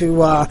back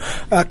to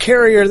a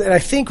carrier that I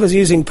think was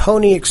using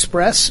Pony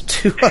Express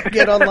to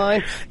get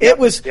online. I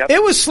was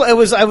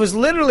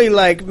literally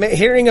like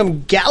hearing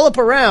them gallop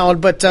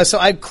around, but so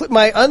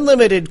my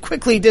unlimited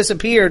quickly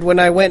disappeared when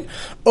I went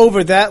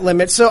over that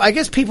limit. So I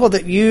guess people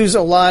that use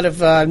a lot of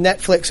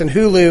Netflix and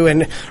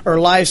Hulu or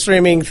live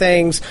streaming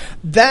things,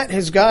 that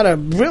has got to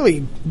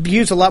really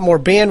use a lot more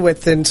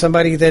bandwidth than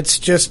somebody that's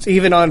just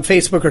even on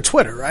Facebook or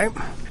Twitter, right?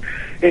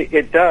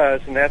 It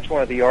does, and that's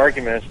one of the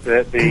arguments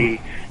that the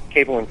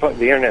cable and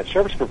the internet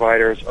service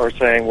providers are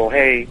saying, well,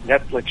 hey,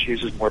 Netflix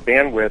uses more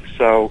bandwidth,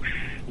 so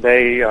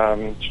they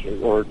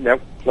or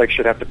Netflix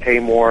should have to pay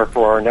more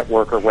for our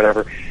network or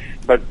whatever.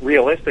 But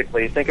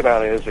realistically, think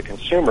about it as a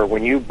consumer.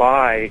 When you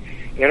buy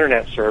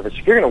internet service,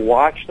 if you're going to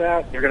watch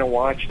that, and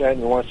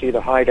you want to see the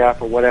high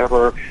def or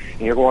whatever,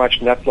 and you're going to watch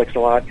Netflix a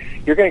lot,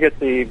 you're going to get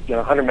the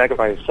 100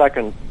 megabyte a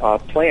second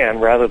plan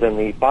rather than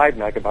the 5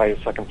 megabyte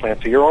a second plan.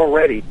 So you're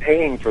already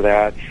paying for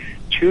that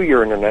to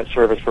your internet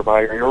service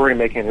provider. You're already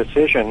making a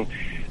decision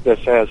that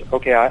says,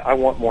 okay, I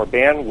want more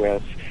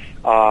bandwidth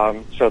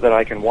so that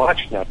I can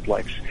watch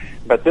Netflix.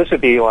 But this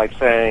would be like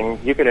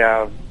saying you could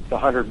have the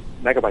 100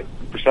 megabyte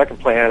per second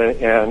plan,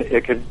 and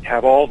it could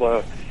have all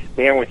the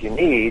bandwidth you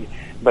need,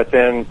 but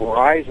then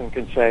Verizon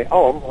can say,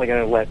 oh, I'm only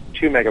going to let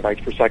 2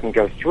 megabytes per second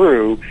go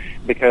through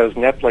because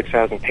Netflix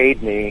hasn't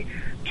paid me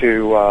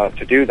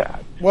to do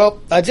that.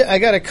 Well, I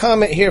got a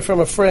comment here from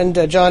a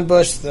friend, John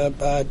Bush,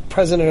 the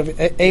president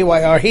of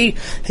AYR.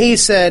 He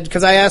said,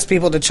 because I asked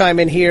people to chime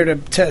in here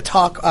to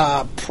talk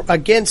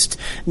against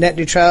net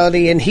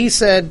neutrality, and he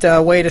said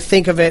a way to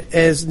think of it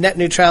is net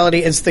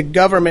neutrality is the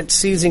government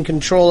seizing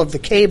control of the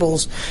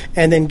cables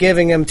and then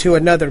giving them to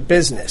another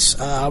business.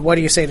 What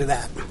do you say to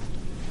that?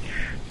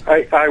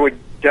 I would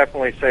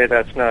definitely say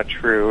that's not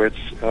true.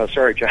 It's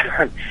sorry,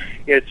 John.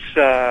 It's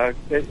I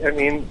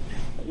mean,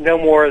 no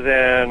more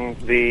than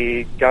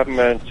the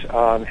government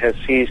has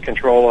seized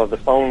control of the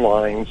phone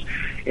lines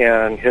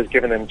and has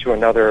given them to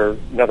another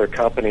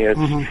company.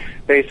 It's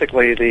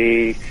basically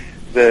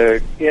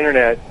the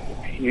internet.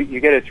 You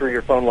get it through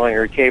your phone line or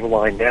your cable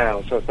line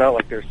now, so it's not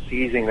like they're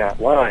seizing that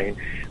line.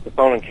 The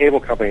phone and cable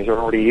companies are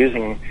already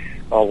using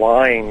a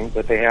line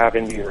that they have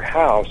into your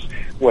house.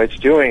 What it's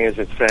doing is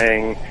it's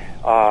saying,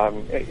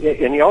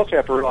 and you also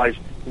have to realize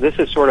this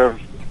is sort of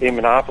a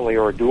monopoly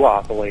or a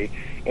duopoly.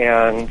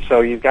 And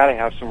so you've got to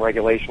have some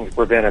regulation to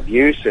prevent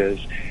abuses.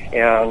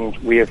 And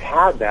we have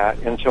had that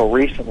until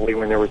recently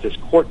when there was this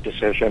court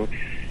decision,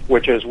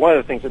 which is one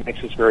of the things that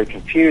makes this very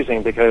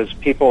confusing because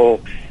people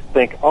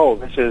think, oh,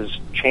 this is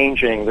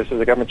changing. This is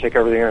the government take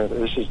over the internet.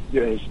 This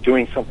is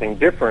doing something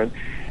different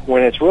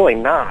when it's really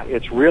not.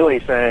 It's really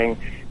saying,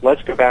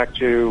 let's go back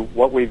to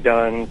what we've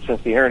done since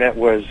the internet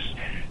was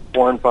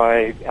born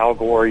by Al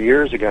Gore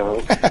years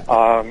ago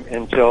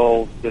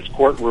until this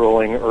court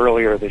ruling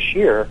earlier this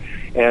year,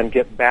 and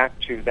get back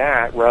to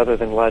that rather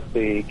than let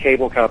the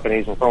cable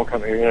companies and phone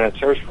companies and internet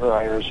service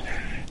providers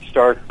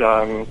start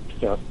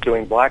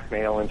doing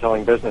blackmail and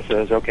telling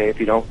businesses, okay, if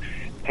you don't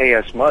pay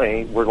us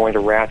money, we're going to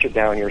ratchet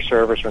down your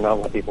service or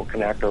not let people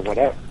connect or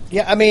whatever.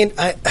 Yeah, I mean,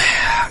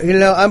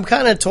 I'm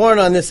kind of torn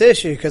on this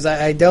issue because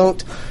I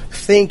don't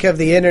think of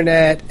the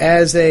internet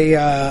as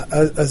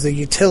a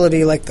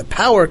utility like the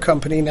power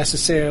company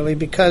necessarily,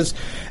 because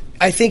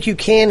I think you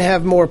can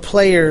have more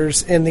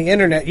players in the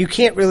internet. You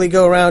can't really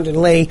go around and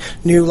lay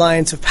new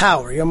lines of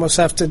power. You almost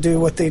have to do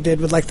what they did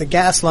with like the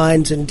gas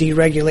lines and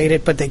deregulate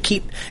it, but they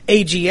keep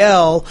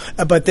AGL,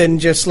 but then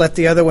just let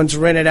the other ones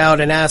rent it out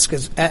and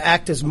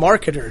act as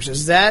marketers.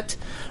 Is that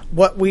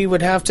what we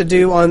would have to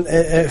do on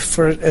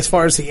for as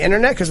far as the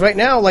internet? Because right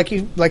now, like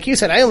you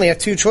said, I only have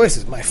two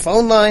choices: my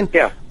phone line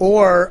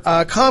or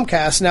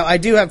Comcast. Now I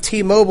do have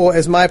T-Mobile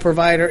as my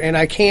provider, and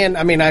I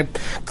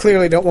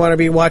clearly don't want to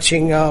be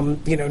watching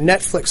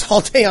Netflix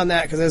all day on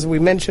that because, as we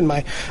mentioned,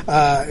 my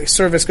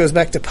service goes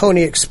back to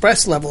Pony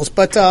Express levels.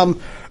 But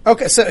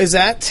okay, so is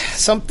that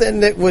something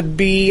that would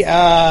be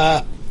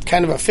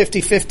kind of a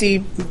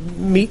 50-50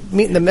 meet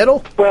in the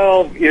middle?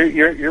 Well,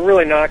 you're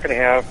really not going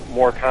to have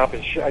more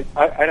competition.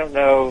 I don't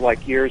know,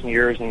 like years and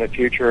years in the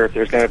future, if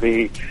there's going to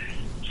be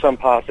some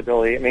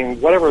possibility. I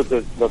mean, whatever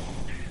the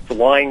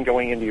line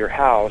going into your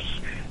house,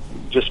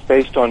 just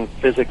based on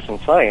physics and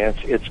science,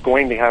 it's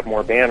going to have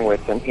more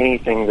bandwidth than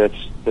anything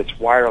that's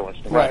wireless,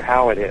 no matter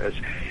how it is.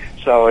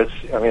 So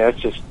that's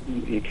just,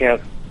 you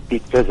can't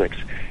beat physics.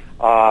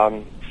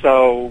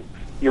 So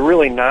you're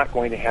really not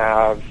going to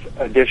have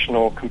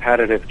additional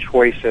competitive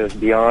choices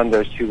beyond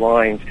those two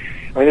lines.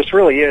 I mean, this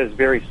really is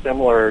very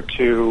similar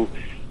to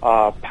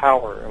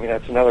power. I mean,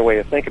 that's another way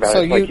to think about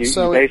it. It's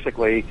like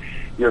basically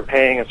you're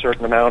paying a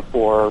certain amount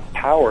for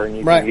power, and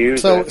you can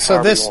use it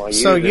however you want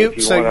to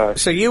use it.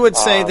 So you would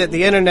say that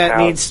the internet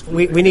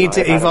we need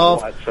to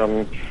evolve.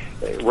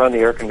 Run the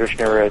air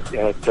conditioner at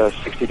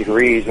 60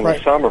 degrees in the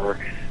summer.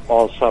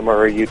 All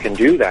summer you can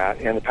do that,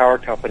 and the power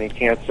company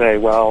can't say,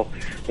 well,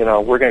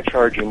 we're going to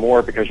charge you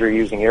more because you're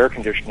using air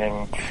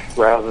conditioning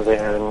rather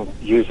than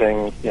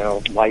using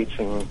lights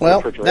and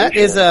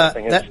refrigeration.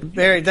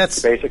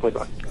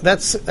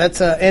 That's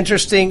an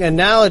interesting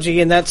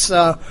analogy, and that's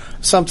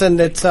something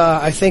that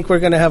I think we're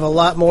going to have a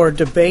lot more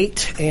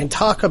debate and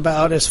talk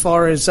about as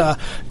far as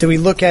do we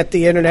look at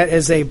the internet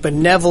as a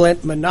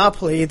benevolent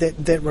monopoly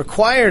that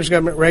requires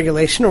government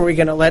regulation, or are we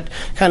going to let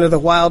kind of the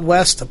Wild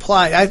West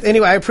apply?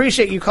 Anyway, I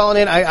appreciate you calling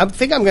in. I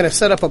think I'm going to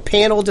set up a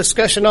panel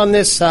discussion on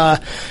this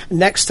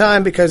next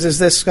time, because as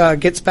this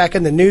gets back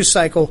in the news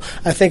cycle,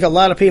 I think a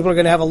lot of people are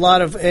going to have a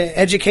lot of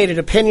educated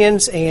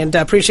opinions, and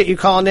I appreciate you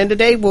calling in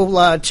today.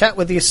 We'll chat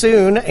with you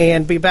soon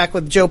and be back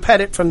with Joe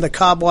Pettit from the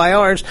Cobb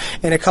YRs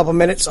in a couple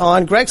minutes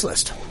on Greg's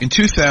List. In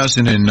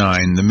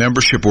 2009, the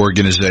membership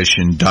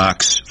organization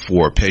Docs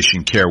for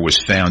Patient Care was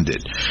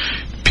founded.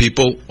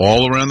 People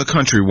all around the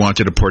country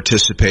wanted to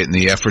participate in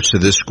the efforts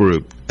of this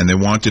group, and they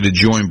wanted to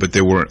join, but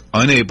they were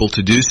unable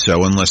to do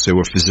so unless they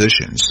were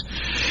physicians.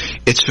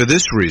 It's for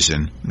this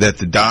reason that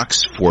the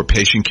Docs for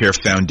Patient Care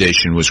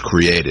Foundation was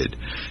created.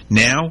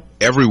 Now,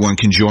 everyone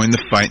can join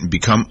the fight and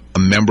become a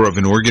member of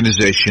an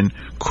organization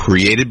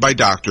created by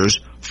doctors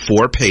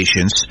for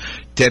patients,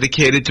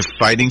 dedicated to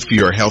fighting for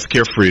your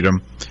healthcare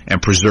freedom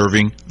and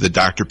preserving the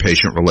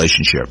doctor-patient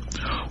relationship.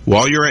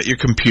 While you're at your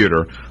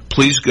computer,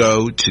 please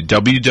go to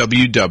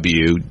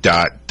www.docs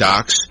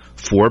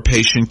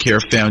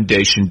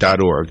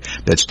 4patientcarefoundation.org.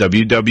 That's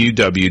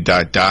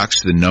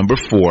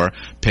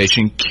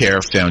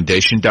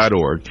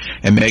www.4patientcarefoundation.org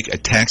and make a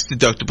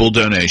tax-deductible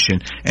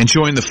donation and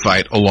join the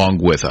fight along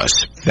with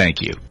us.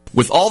 Thank you.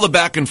 With all the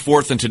back and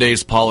forth in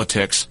today's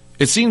politics,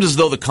 it seems as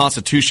though the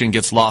Constitution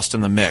gets lost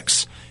in the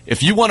mix.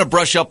 If you want to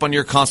brush up on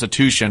your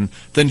Constitution,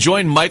 then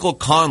join Michael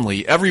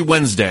Conley every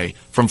Wednesday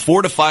from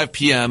 4 to 5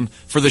 p.m.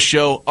 for the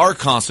show Our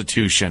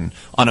Constitution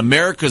on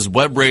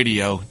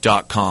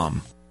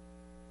americaswebradio.com.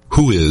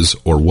 Who is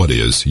or what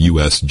is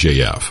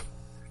USJF?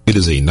 It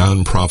is a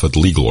non-profit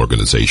legal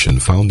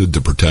organization founded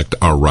to protect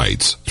our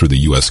rights through the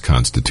U.S.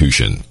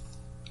 Constitution.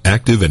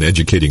 Active in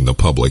educating the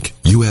public,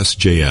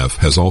 USJF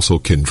has also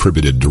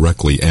contributed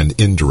directly and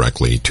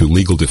indirectly to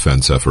legal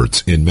defense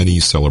efforts in many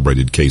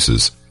celebrated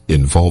cases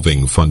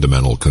involving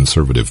fundamental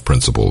conservative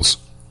principles.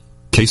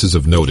 Cases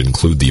of note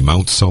include the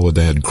Mount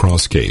Soledad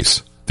Cross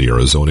case, the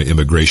Arizona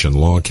immigration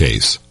law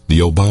case, the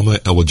Obama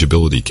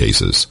eligibility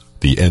cases,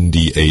 the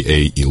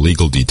NDAA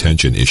illegal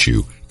detention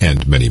issue,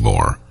 and many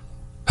more.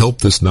 Help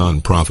this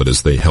nonprofit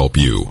as they help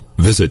you.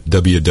 Visit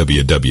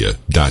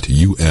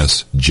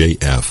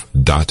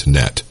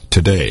www.usjf.net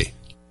today.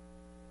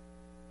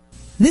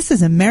 This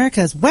is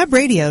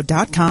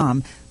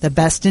americaswebradio.com, the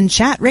best in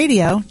chat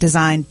radio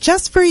designed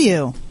just for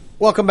you.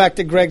 Welcome back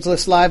to Greg's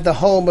List Live, the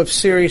home of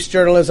serious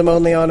journalism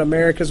only on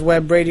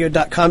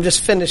americaswebradio.com.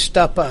 Just finished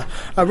up a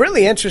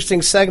really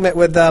interesting segment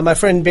with my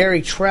friend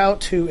Barry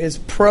Trout, who is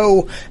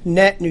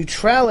pro-net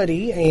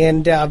neutrality,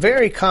 and a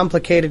very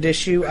complicated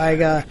issue.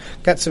 I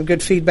got some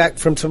good feedback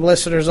from some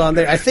listeners on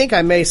there. I think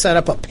I may set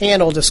up a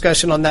panel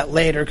discussion on that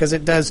later, because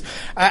it does.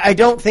 I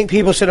don't think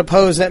people should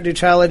oppose net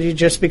neutrality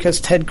just because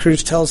Ted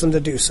Cruz tells them to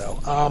do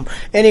so.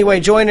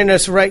 Anyway, joining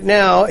us right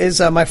now is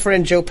my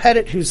friend Joe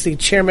Pettit, who's the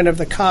chairman of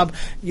the Cobb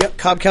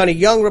County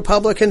Young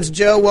Republicans.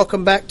 Joe,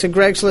 welcome back to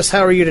Greg's List.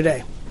 How are you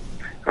today?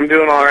 I'm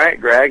doing all right,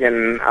 Greg,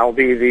 and I'll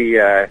be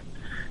the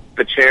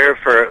chair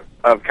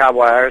of Cobb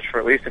Wires for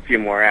at least a few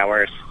more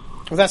hours.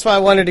 Well, that's why I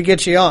wanted to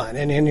get you on.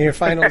 And in your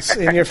final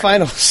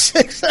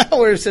 6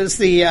 hours as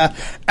the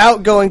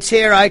outgoing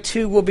chair, I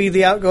too will be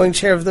the outgoing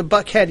chair of the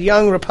Buckhead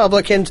Young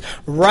Republicans,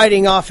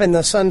 riding off in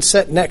the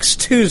sunset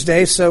next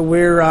Tuesday. So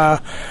we're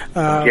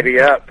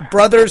giddy up,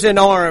 brothers in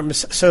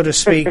arms, so to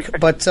speak.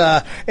 But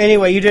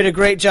anyway, you did a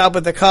great job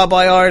with the Cobb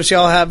IRs.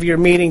 Y'all have your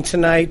meeting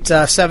tonight,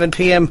 7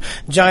 p.m.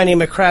 Johnny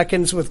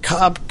McCracken's with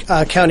Cobb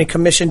County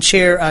Commission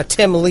Chair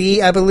Tim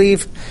Lee, I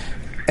believe.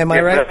 Am I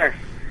right? Sir.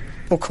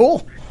 Well,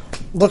 cool.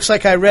 Looks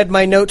like I read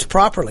my notes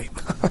properly.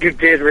 You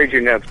did read your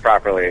notes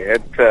properly. You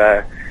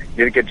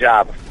did a good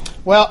job.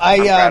 Well,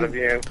 I'm proud of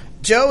you.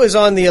 Joe is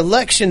on the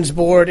elections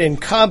board in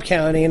Cobb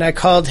County, and I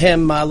called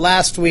him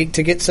last week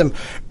to get some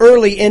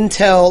early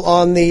intel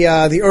on the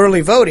early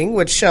voting,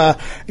 which, and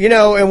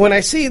when I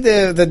see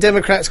the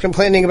Democrats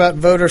complaining about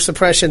voter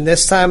suppression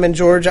this time in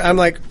Georgia, I'm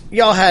like,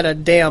 y'all had a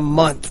damn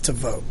month to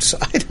vote, so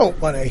I don't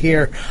want to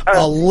hear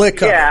a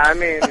lick of it. Yeah, I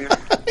mean,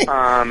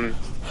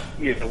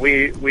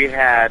 we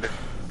had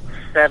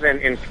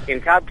 7 in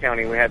Cobb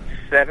County. We had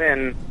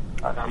 7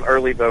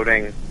 early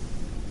voting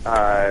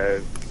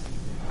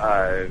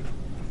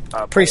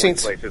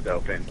precincts places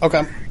open.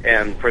 Okay.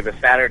 And for the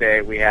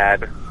Saturday, we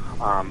had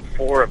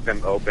 4 of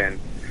them open.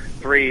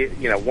 3,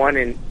 one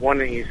in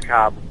East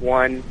Cobb,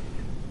 1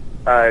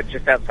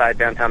 just outside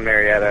downtown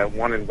Marietta,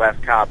 1 in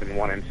West Cobb, and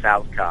 1 in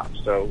South Cobb.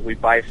 So we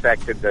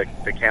bisected the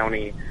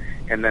county,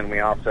 and then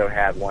we also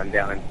had 1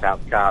 down in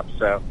South Cobb.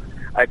 So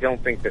I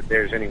don't think that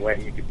there's any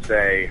way you could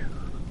say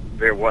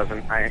there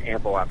wasn't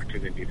ample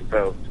opportunity to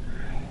vote.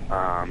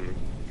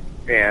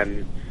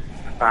 And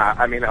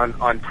I mean,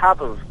 on top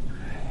of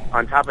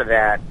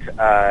that,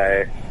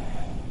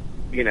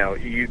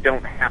 you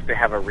don't have to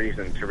have a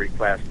reason to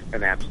request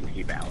an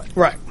absentee ballot.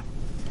 Right.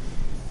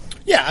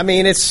 Yeah, I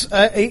mean, it's.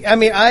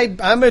 I'm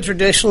a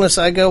traditionalist.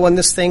 I go on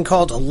this thing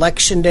called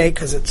Election Day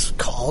because it's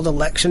called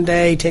Election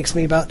Day. It takes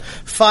me about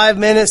 5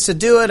 minutes to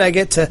do it. I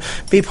get to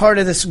be part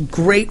of this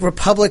great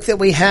republic that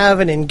we have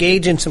and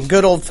engage in some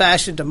good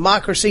old-fashioned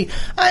democracy.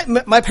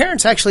 My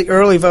parents actually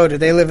early voted.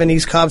 They live in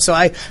East Cobb, so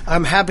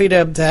I'm happy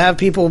to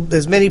have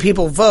as many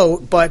people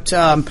vote. But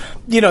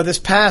this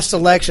past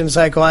election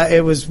cycle,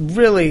 it was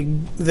really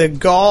the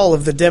gall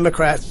of the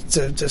Democrats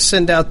to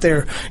send out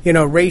their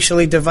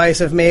racially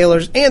divisive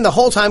mailers and the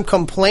whole time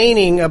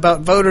complaining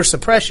about voter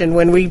suppression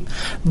when we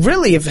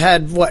really have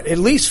had, at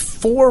least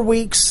 4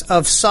 weeks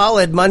of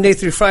solid Monday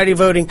through Friday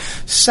voting,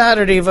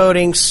 Saturday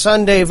voting,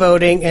 Sunday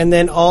voting, and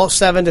then all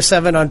 7 to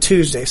 7 on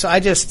Tuesday. So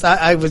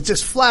I was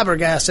just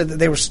flabbergasted that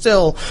they were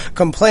still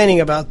complaining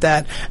about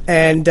that.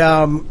 And,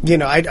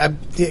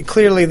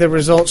 clearly the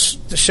results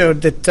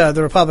showed that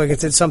the Republicans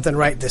did something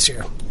right this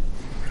year.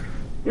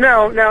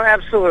 No,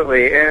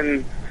 absolutely.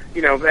 And,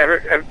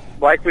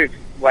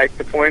 like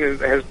the point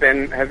has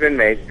been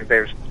made,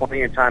 there's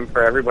plenty of time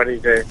for everybody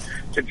to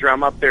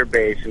drum up their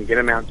base and get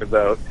them out to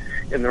vote,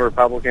 and the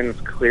Republicans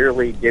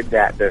clearly did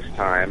that this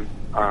time.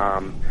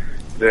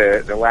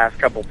 The last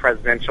couple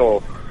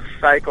presidential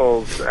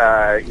cycles,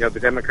 the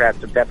Democrats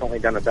have definitely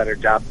done a better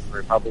job than the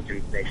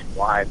Republicans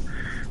nationwide,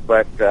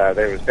 but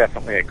there was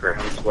definitely a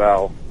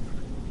groundswell,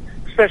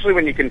 especially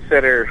when you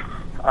consider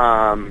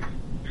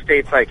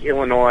states like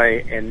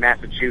Illinois and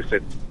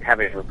Massachusetts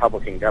having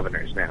Republican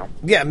governors now.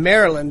 Yeah,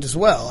 Maryland as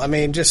well. I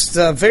mean, just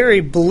very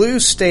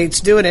blue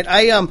states doing it.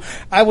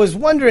 I was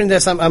wondering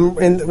this. I'm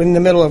in the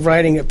middle of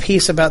writing a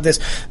piece about this.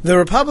 The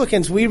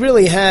Republicans, we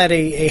really had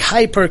a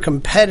hyper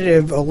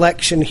competitive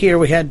election here.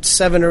 We had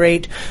 7 or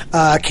 8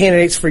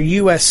 candidates for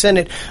U.S.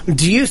 Senate.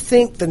 Do you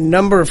think the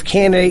number of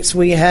candidates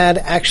we had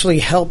actually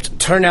helped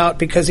turn out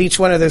because each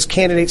one of those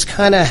candidates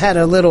kind of had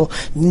a little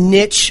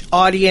niche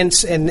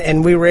audience,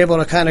 and we were able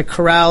to kind of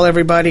corral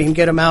everybody and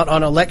get them out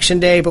on election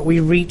day, but we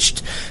reached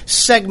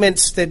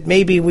segments that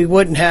maybe we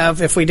wouldn't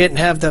have if we didn't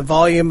have the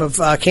volume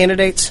of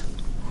candidates?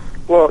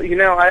 Well,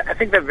 I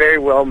think that very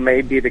well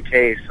may be the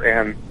case,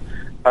 and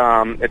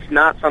it's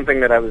not something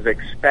that I was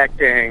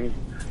expecting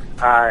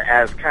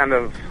as kind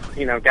of,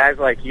 guys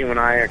like you and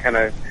I are kind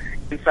of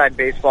inside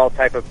baseball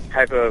type of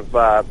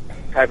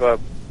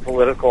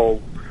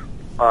political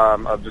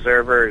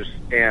observers,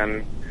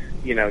 and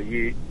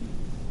we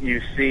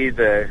see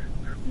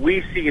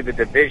the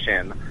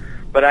division.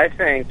 But I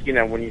think,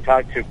 when you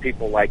talk to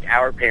people like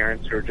our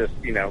parents who are just,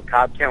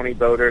 Cobb County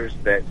voters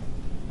that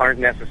aren't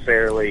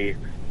necessarily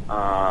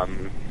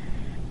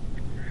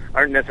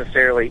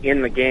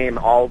in the game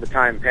all the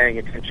time paying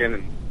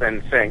attention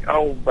and saying,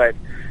 oh, but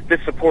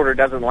this supporter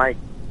doesn't like,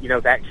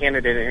 that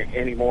candidate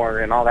anymore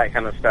and all that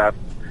kind of stuff.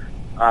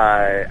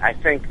 I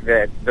think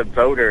that the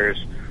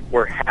voters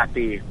were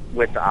happy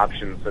with the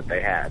options that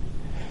they had.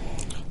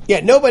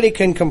 Yeah, nobody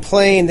can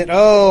complain that,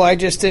 I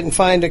just didn't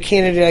find a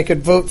candidate I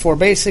could vote for.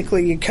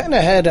 Basically, you kind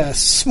of had a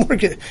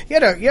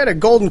you had a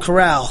golden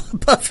corral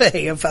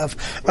buffet of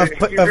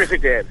you really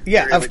did.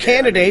 Yeah, really of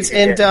candidates,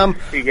 did.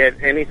 You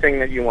get anything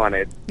that you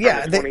wanted.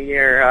 Yeah, from a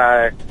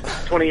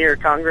 20-year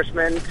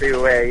congressman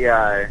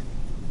to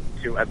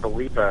I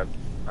believe a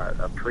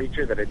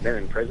preacher that had been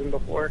in prison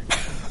before.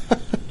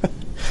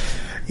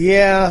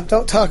 Yeah,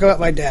 don't talk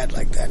about my dad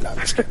like that. No, I'm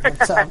just kidding.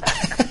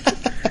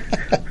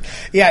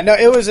 Yeah, no,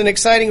 it was an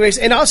exciting race.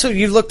 And also,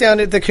 you look down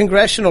at the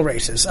congressional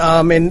races.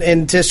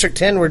 In District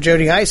 10, where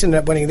Jody Hice ended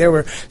up winning, there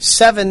were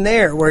 7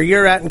 there. Where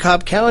you're at in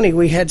Cobb County,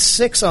 we had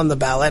 6 on the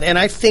ballot. And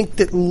I think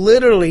that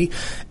literally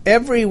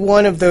every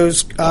one of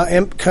those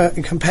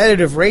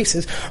competitive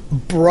races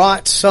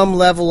brought some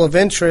level of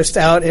interest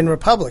out in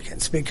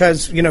Republicans.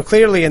 Because,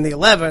 clearly in the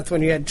 11th,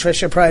 when you had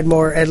Tricia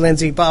Pridemore, Ed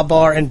Lindsay, Bob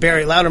Barr, and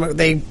Barry Loudermilk,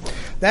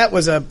 that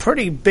was a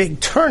pretty big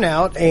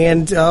turnout,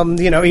 and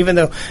even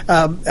though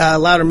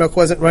Loudermilk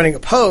wasn't running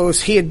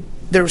opposed,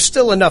 there was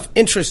still enough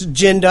interest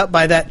ginned up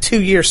by that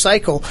 2-year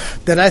cycle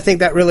that I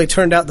think that really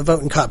turned out the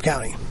vote in Cobb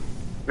County.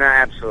 No,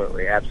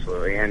 absolutely,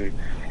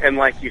 and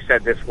like you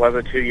said, this was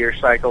a 2-year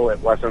cycle. It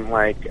wasn't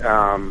like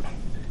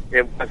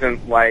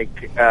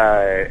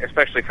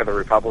especially for the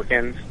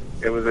Republicans,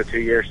 it was a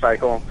 2-year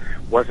cycle.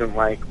 It wasn't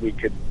like you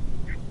could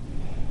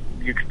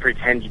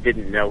pretend you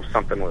didn't know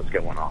something was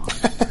going on.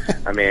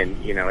 I mean,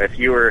 if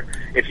you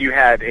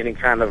had any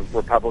kind of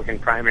Republican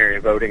primary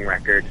voting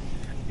record,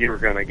 you were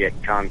going to get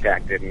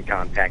contacted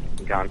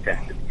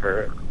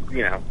for,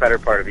 better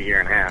part of a year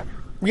and a half.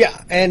 Yeah,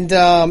 and,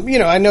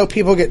 I know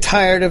people get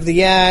tired of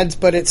the ads,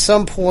 but at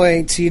some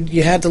point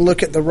you had to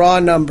look at the raw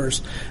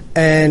numbers.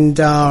 And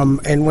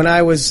when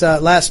I was,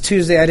 last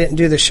Tuesday, I didn't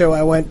do the show.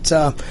 I went,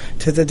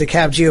 to the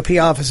DeKalb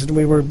GOP office, and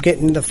we were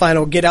getting the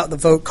final get out the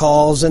vote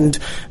calls. And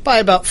by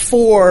about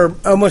 4,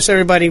 almost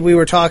everybody we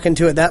were talking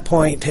to at that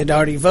point had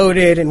already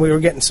voted, and we were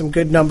getting some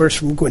good numbers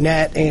from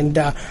Gwinnett. And,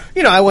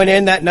 I went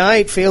in that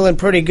night feeling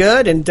pretty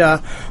good. And,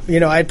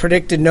 I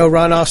predicted no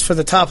runoffs for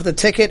the top of the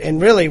ticket.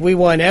 And really, we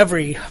won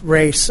every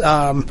race,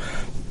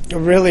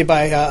 really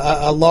by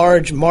a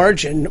large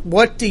margin.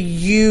 What do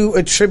you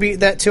attribute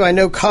that to? I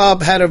know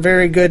Cobb had a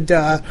very good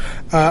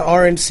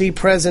RNC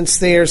presence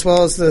there, as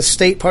well as the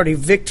state party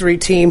victory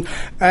team.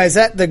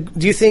 Do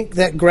you think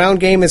that ground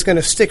game is going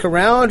to stick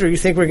around, or do you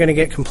think we're going to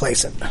get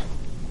complacent?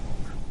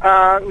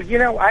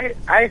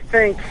 I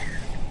think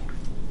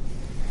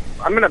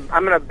I'm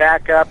gonna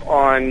back up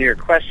on your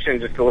question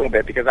just a little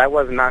bit, because I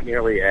was not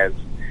nearly as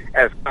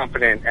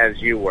confident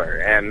as you were,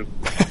 and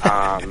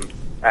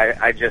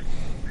I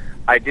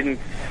didn't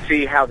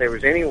see how there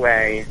was any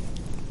way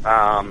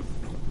that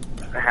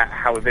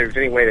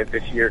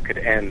this year could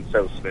end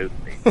so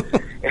smoothly.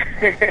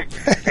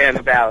 And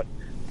about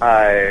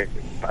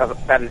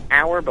an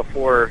hour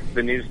before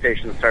the news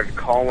station started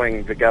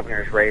calling the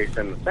governor's race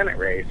and the Senate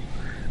race,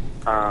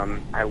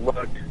 I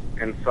looked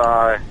and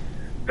saw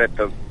that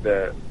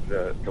the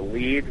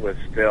lead was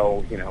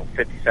still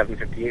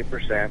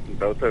 57-58% in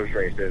both those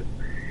races.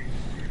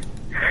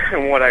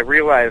 And what I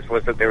realized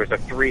was that there was a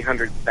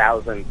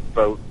 300,000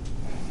 vote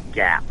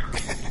gap.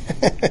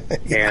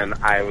 And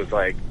I was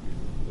like,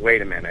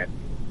 wait a minute,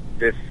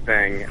 this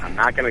thing, I'm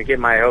not going to get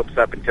my hopes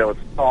up until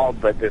it's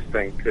called, but this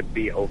thing could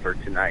be over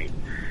tonight.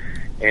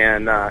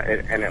 And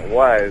it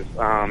was.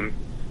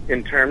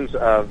 In terms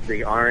of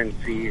the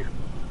RNC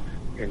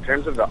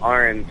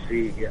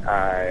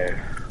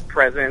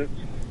presence,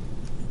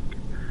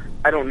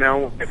 I don't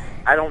know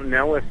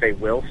if they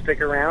will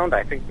stick around.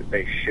 I think that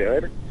they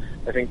should.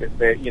 I think that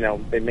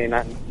they may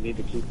not need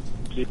to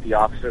keep the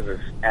offices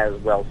as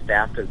well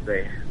staffed as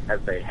they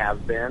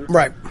have been.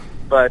 Right.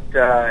 But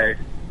they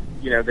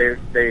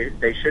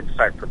should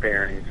start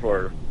preparing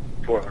for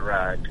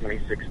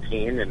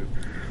 2016 and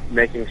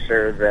making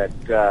sure that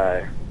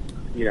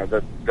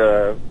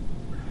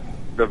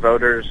the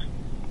voters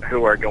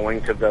who are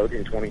going to vote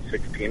in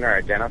 2016 are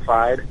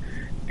identified,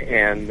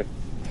 and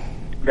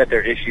that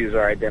their issues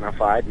are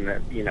identified, and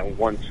that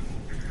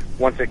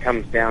once it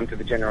comes down to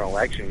the general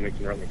election, we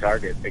can really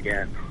target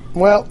again.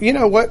 Well, you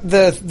know what?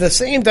 The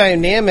same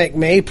dynamic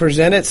may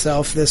present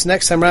itself this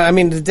next time around. I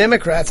mean, the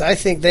Democrats, I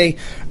think they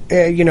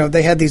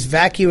had these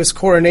vacuous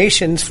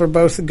coronations for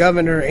both the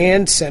governor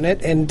and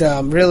Senate, and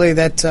really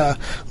that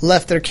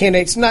left their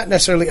candidates not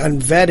necessarily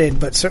unvetted,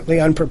 but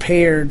certainly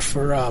unprepared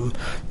for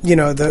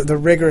the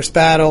rigorous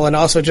battle, and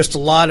also just a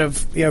lot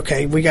of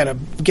we got to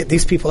get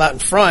these people out in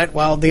front,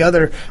 while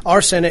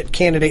our Senate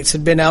candidates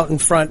had been out in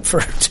front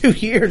for 2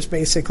 years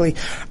basically.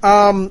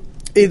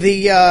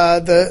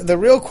 The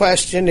real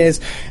question is,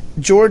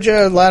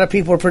 Georgia, a lot of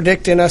people are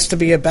predicting us to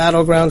be a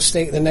battleground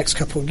state in the next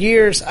couple of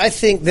years. I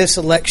think this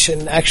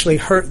election actually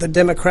hurt the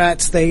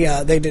Democrats. They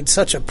did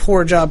such a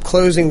poor job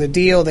closing the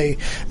deal. They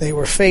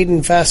were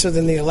fading faster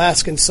than the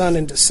Alaskan sun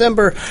in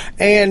December.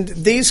 And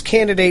these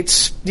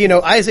candidates,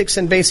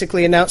 Isaacson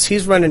basically announced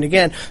he's running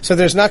again. So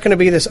there's not going to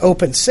be this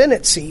open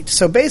Senate seat.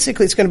 So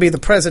basically it's going to be the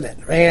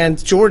president.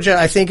 And Georgia,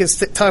 I think, is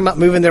talking about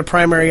moving their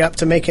primary up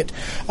to make it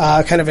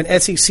kind of an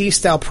SEC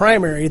style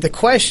primary. The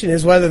question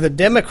is whether the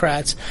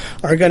Democrats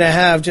are going to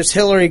have just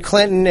Hillary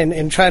Clinton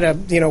and try to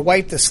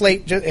wipe the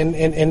slate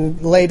and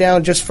lay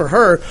down just for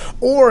her,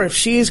 or if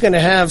she's going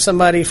to have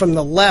somebody from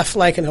the left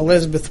like an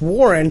Elizabeth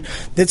Warren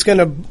that's going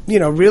to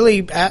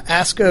really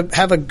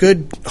have a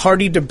good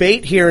hearty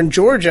debate here in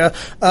Georgia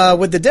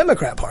with the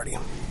Democrat Party.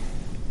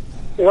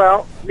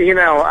 Well,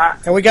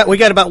 and we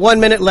got about 1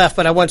 minute left,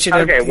 but I want you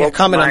to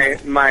comment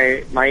on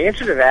my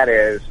answer to that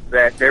is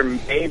that there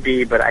may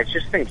be, but I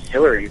just think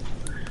Hillary's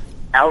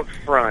out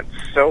front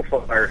so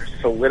far,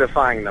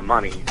 solidifying the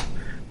money,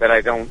 that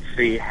I don't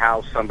see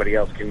how somebody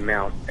else can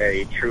mount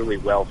a truly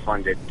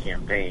well-funded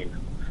campaign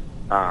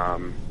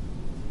on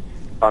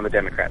the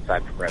Democrat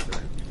side for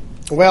president.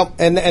 Well,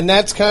 and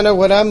that's kind of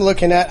what I'm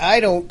looking at.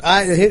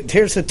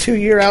 Here's a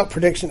 2-year out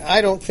prediction. I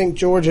don't think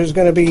Georgia is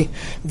going to be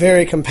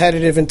very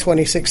competitive in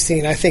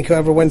 2016. I think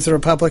whoever wins the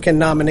Republican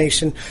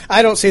nomination,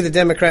 I don't see the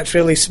Democrats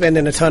really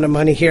spending a ton of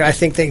money here. I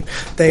think they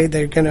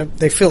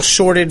feel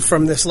shorted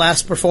from this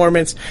last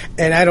performance,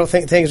 and I don't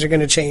think things are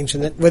going to change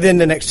within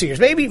the next 2 years.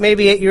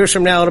 Maybe 8 years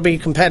from now it'll be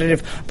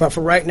competitive, but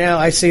for right now,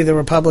 I see the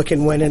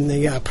Republican winning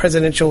the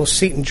presidential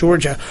seat in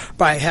Georgia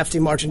by a hefty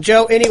margin.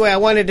 Joe, anyway, I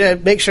wanted to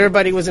make sure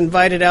everybody was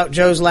invited out.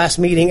 Joe's last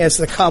meeting as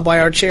the Cobb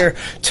YR chair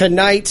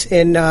tonight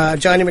in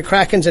Johnny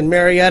McCracken's in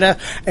Marietta,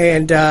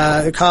 and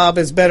Cobb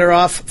is better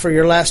off for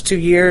your last 2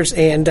 years,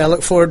 and I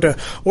look forward to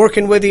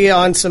working with you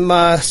on some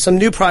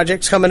new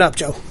projects coming up,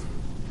 Joe.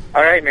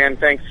 All right, man.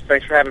 Thanks for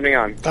having me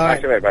on. All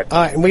right. To everybody.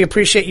 All right, and we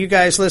appreciate you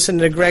guys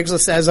listening to Greg's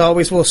List. As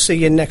always, we'll see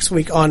you next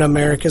week on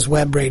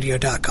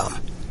AmericasWebRadio.com.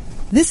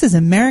 This is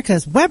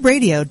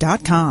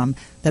AmericasWebRadio.com,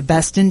 the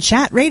best in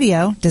chat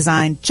radio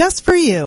designed just for you.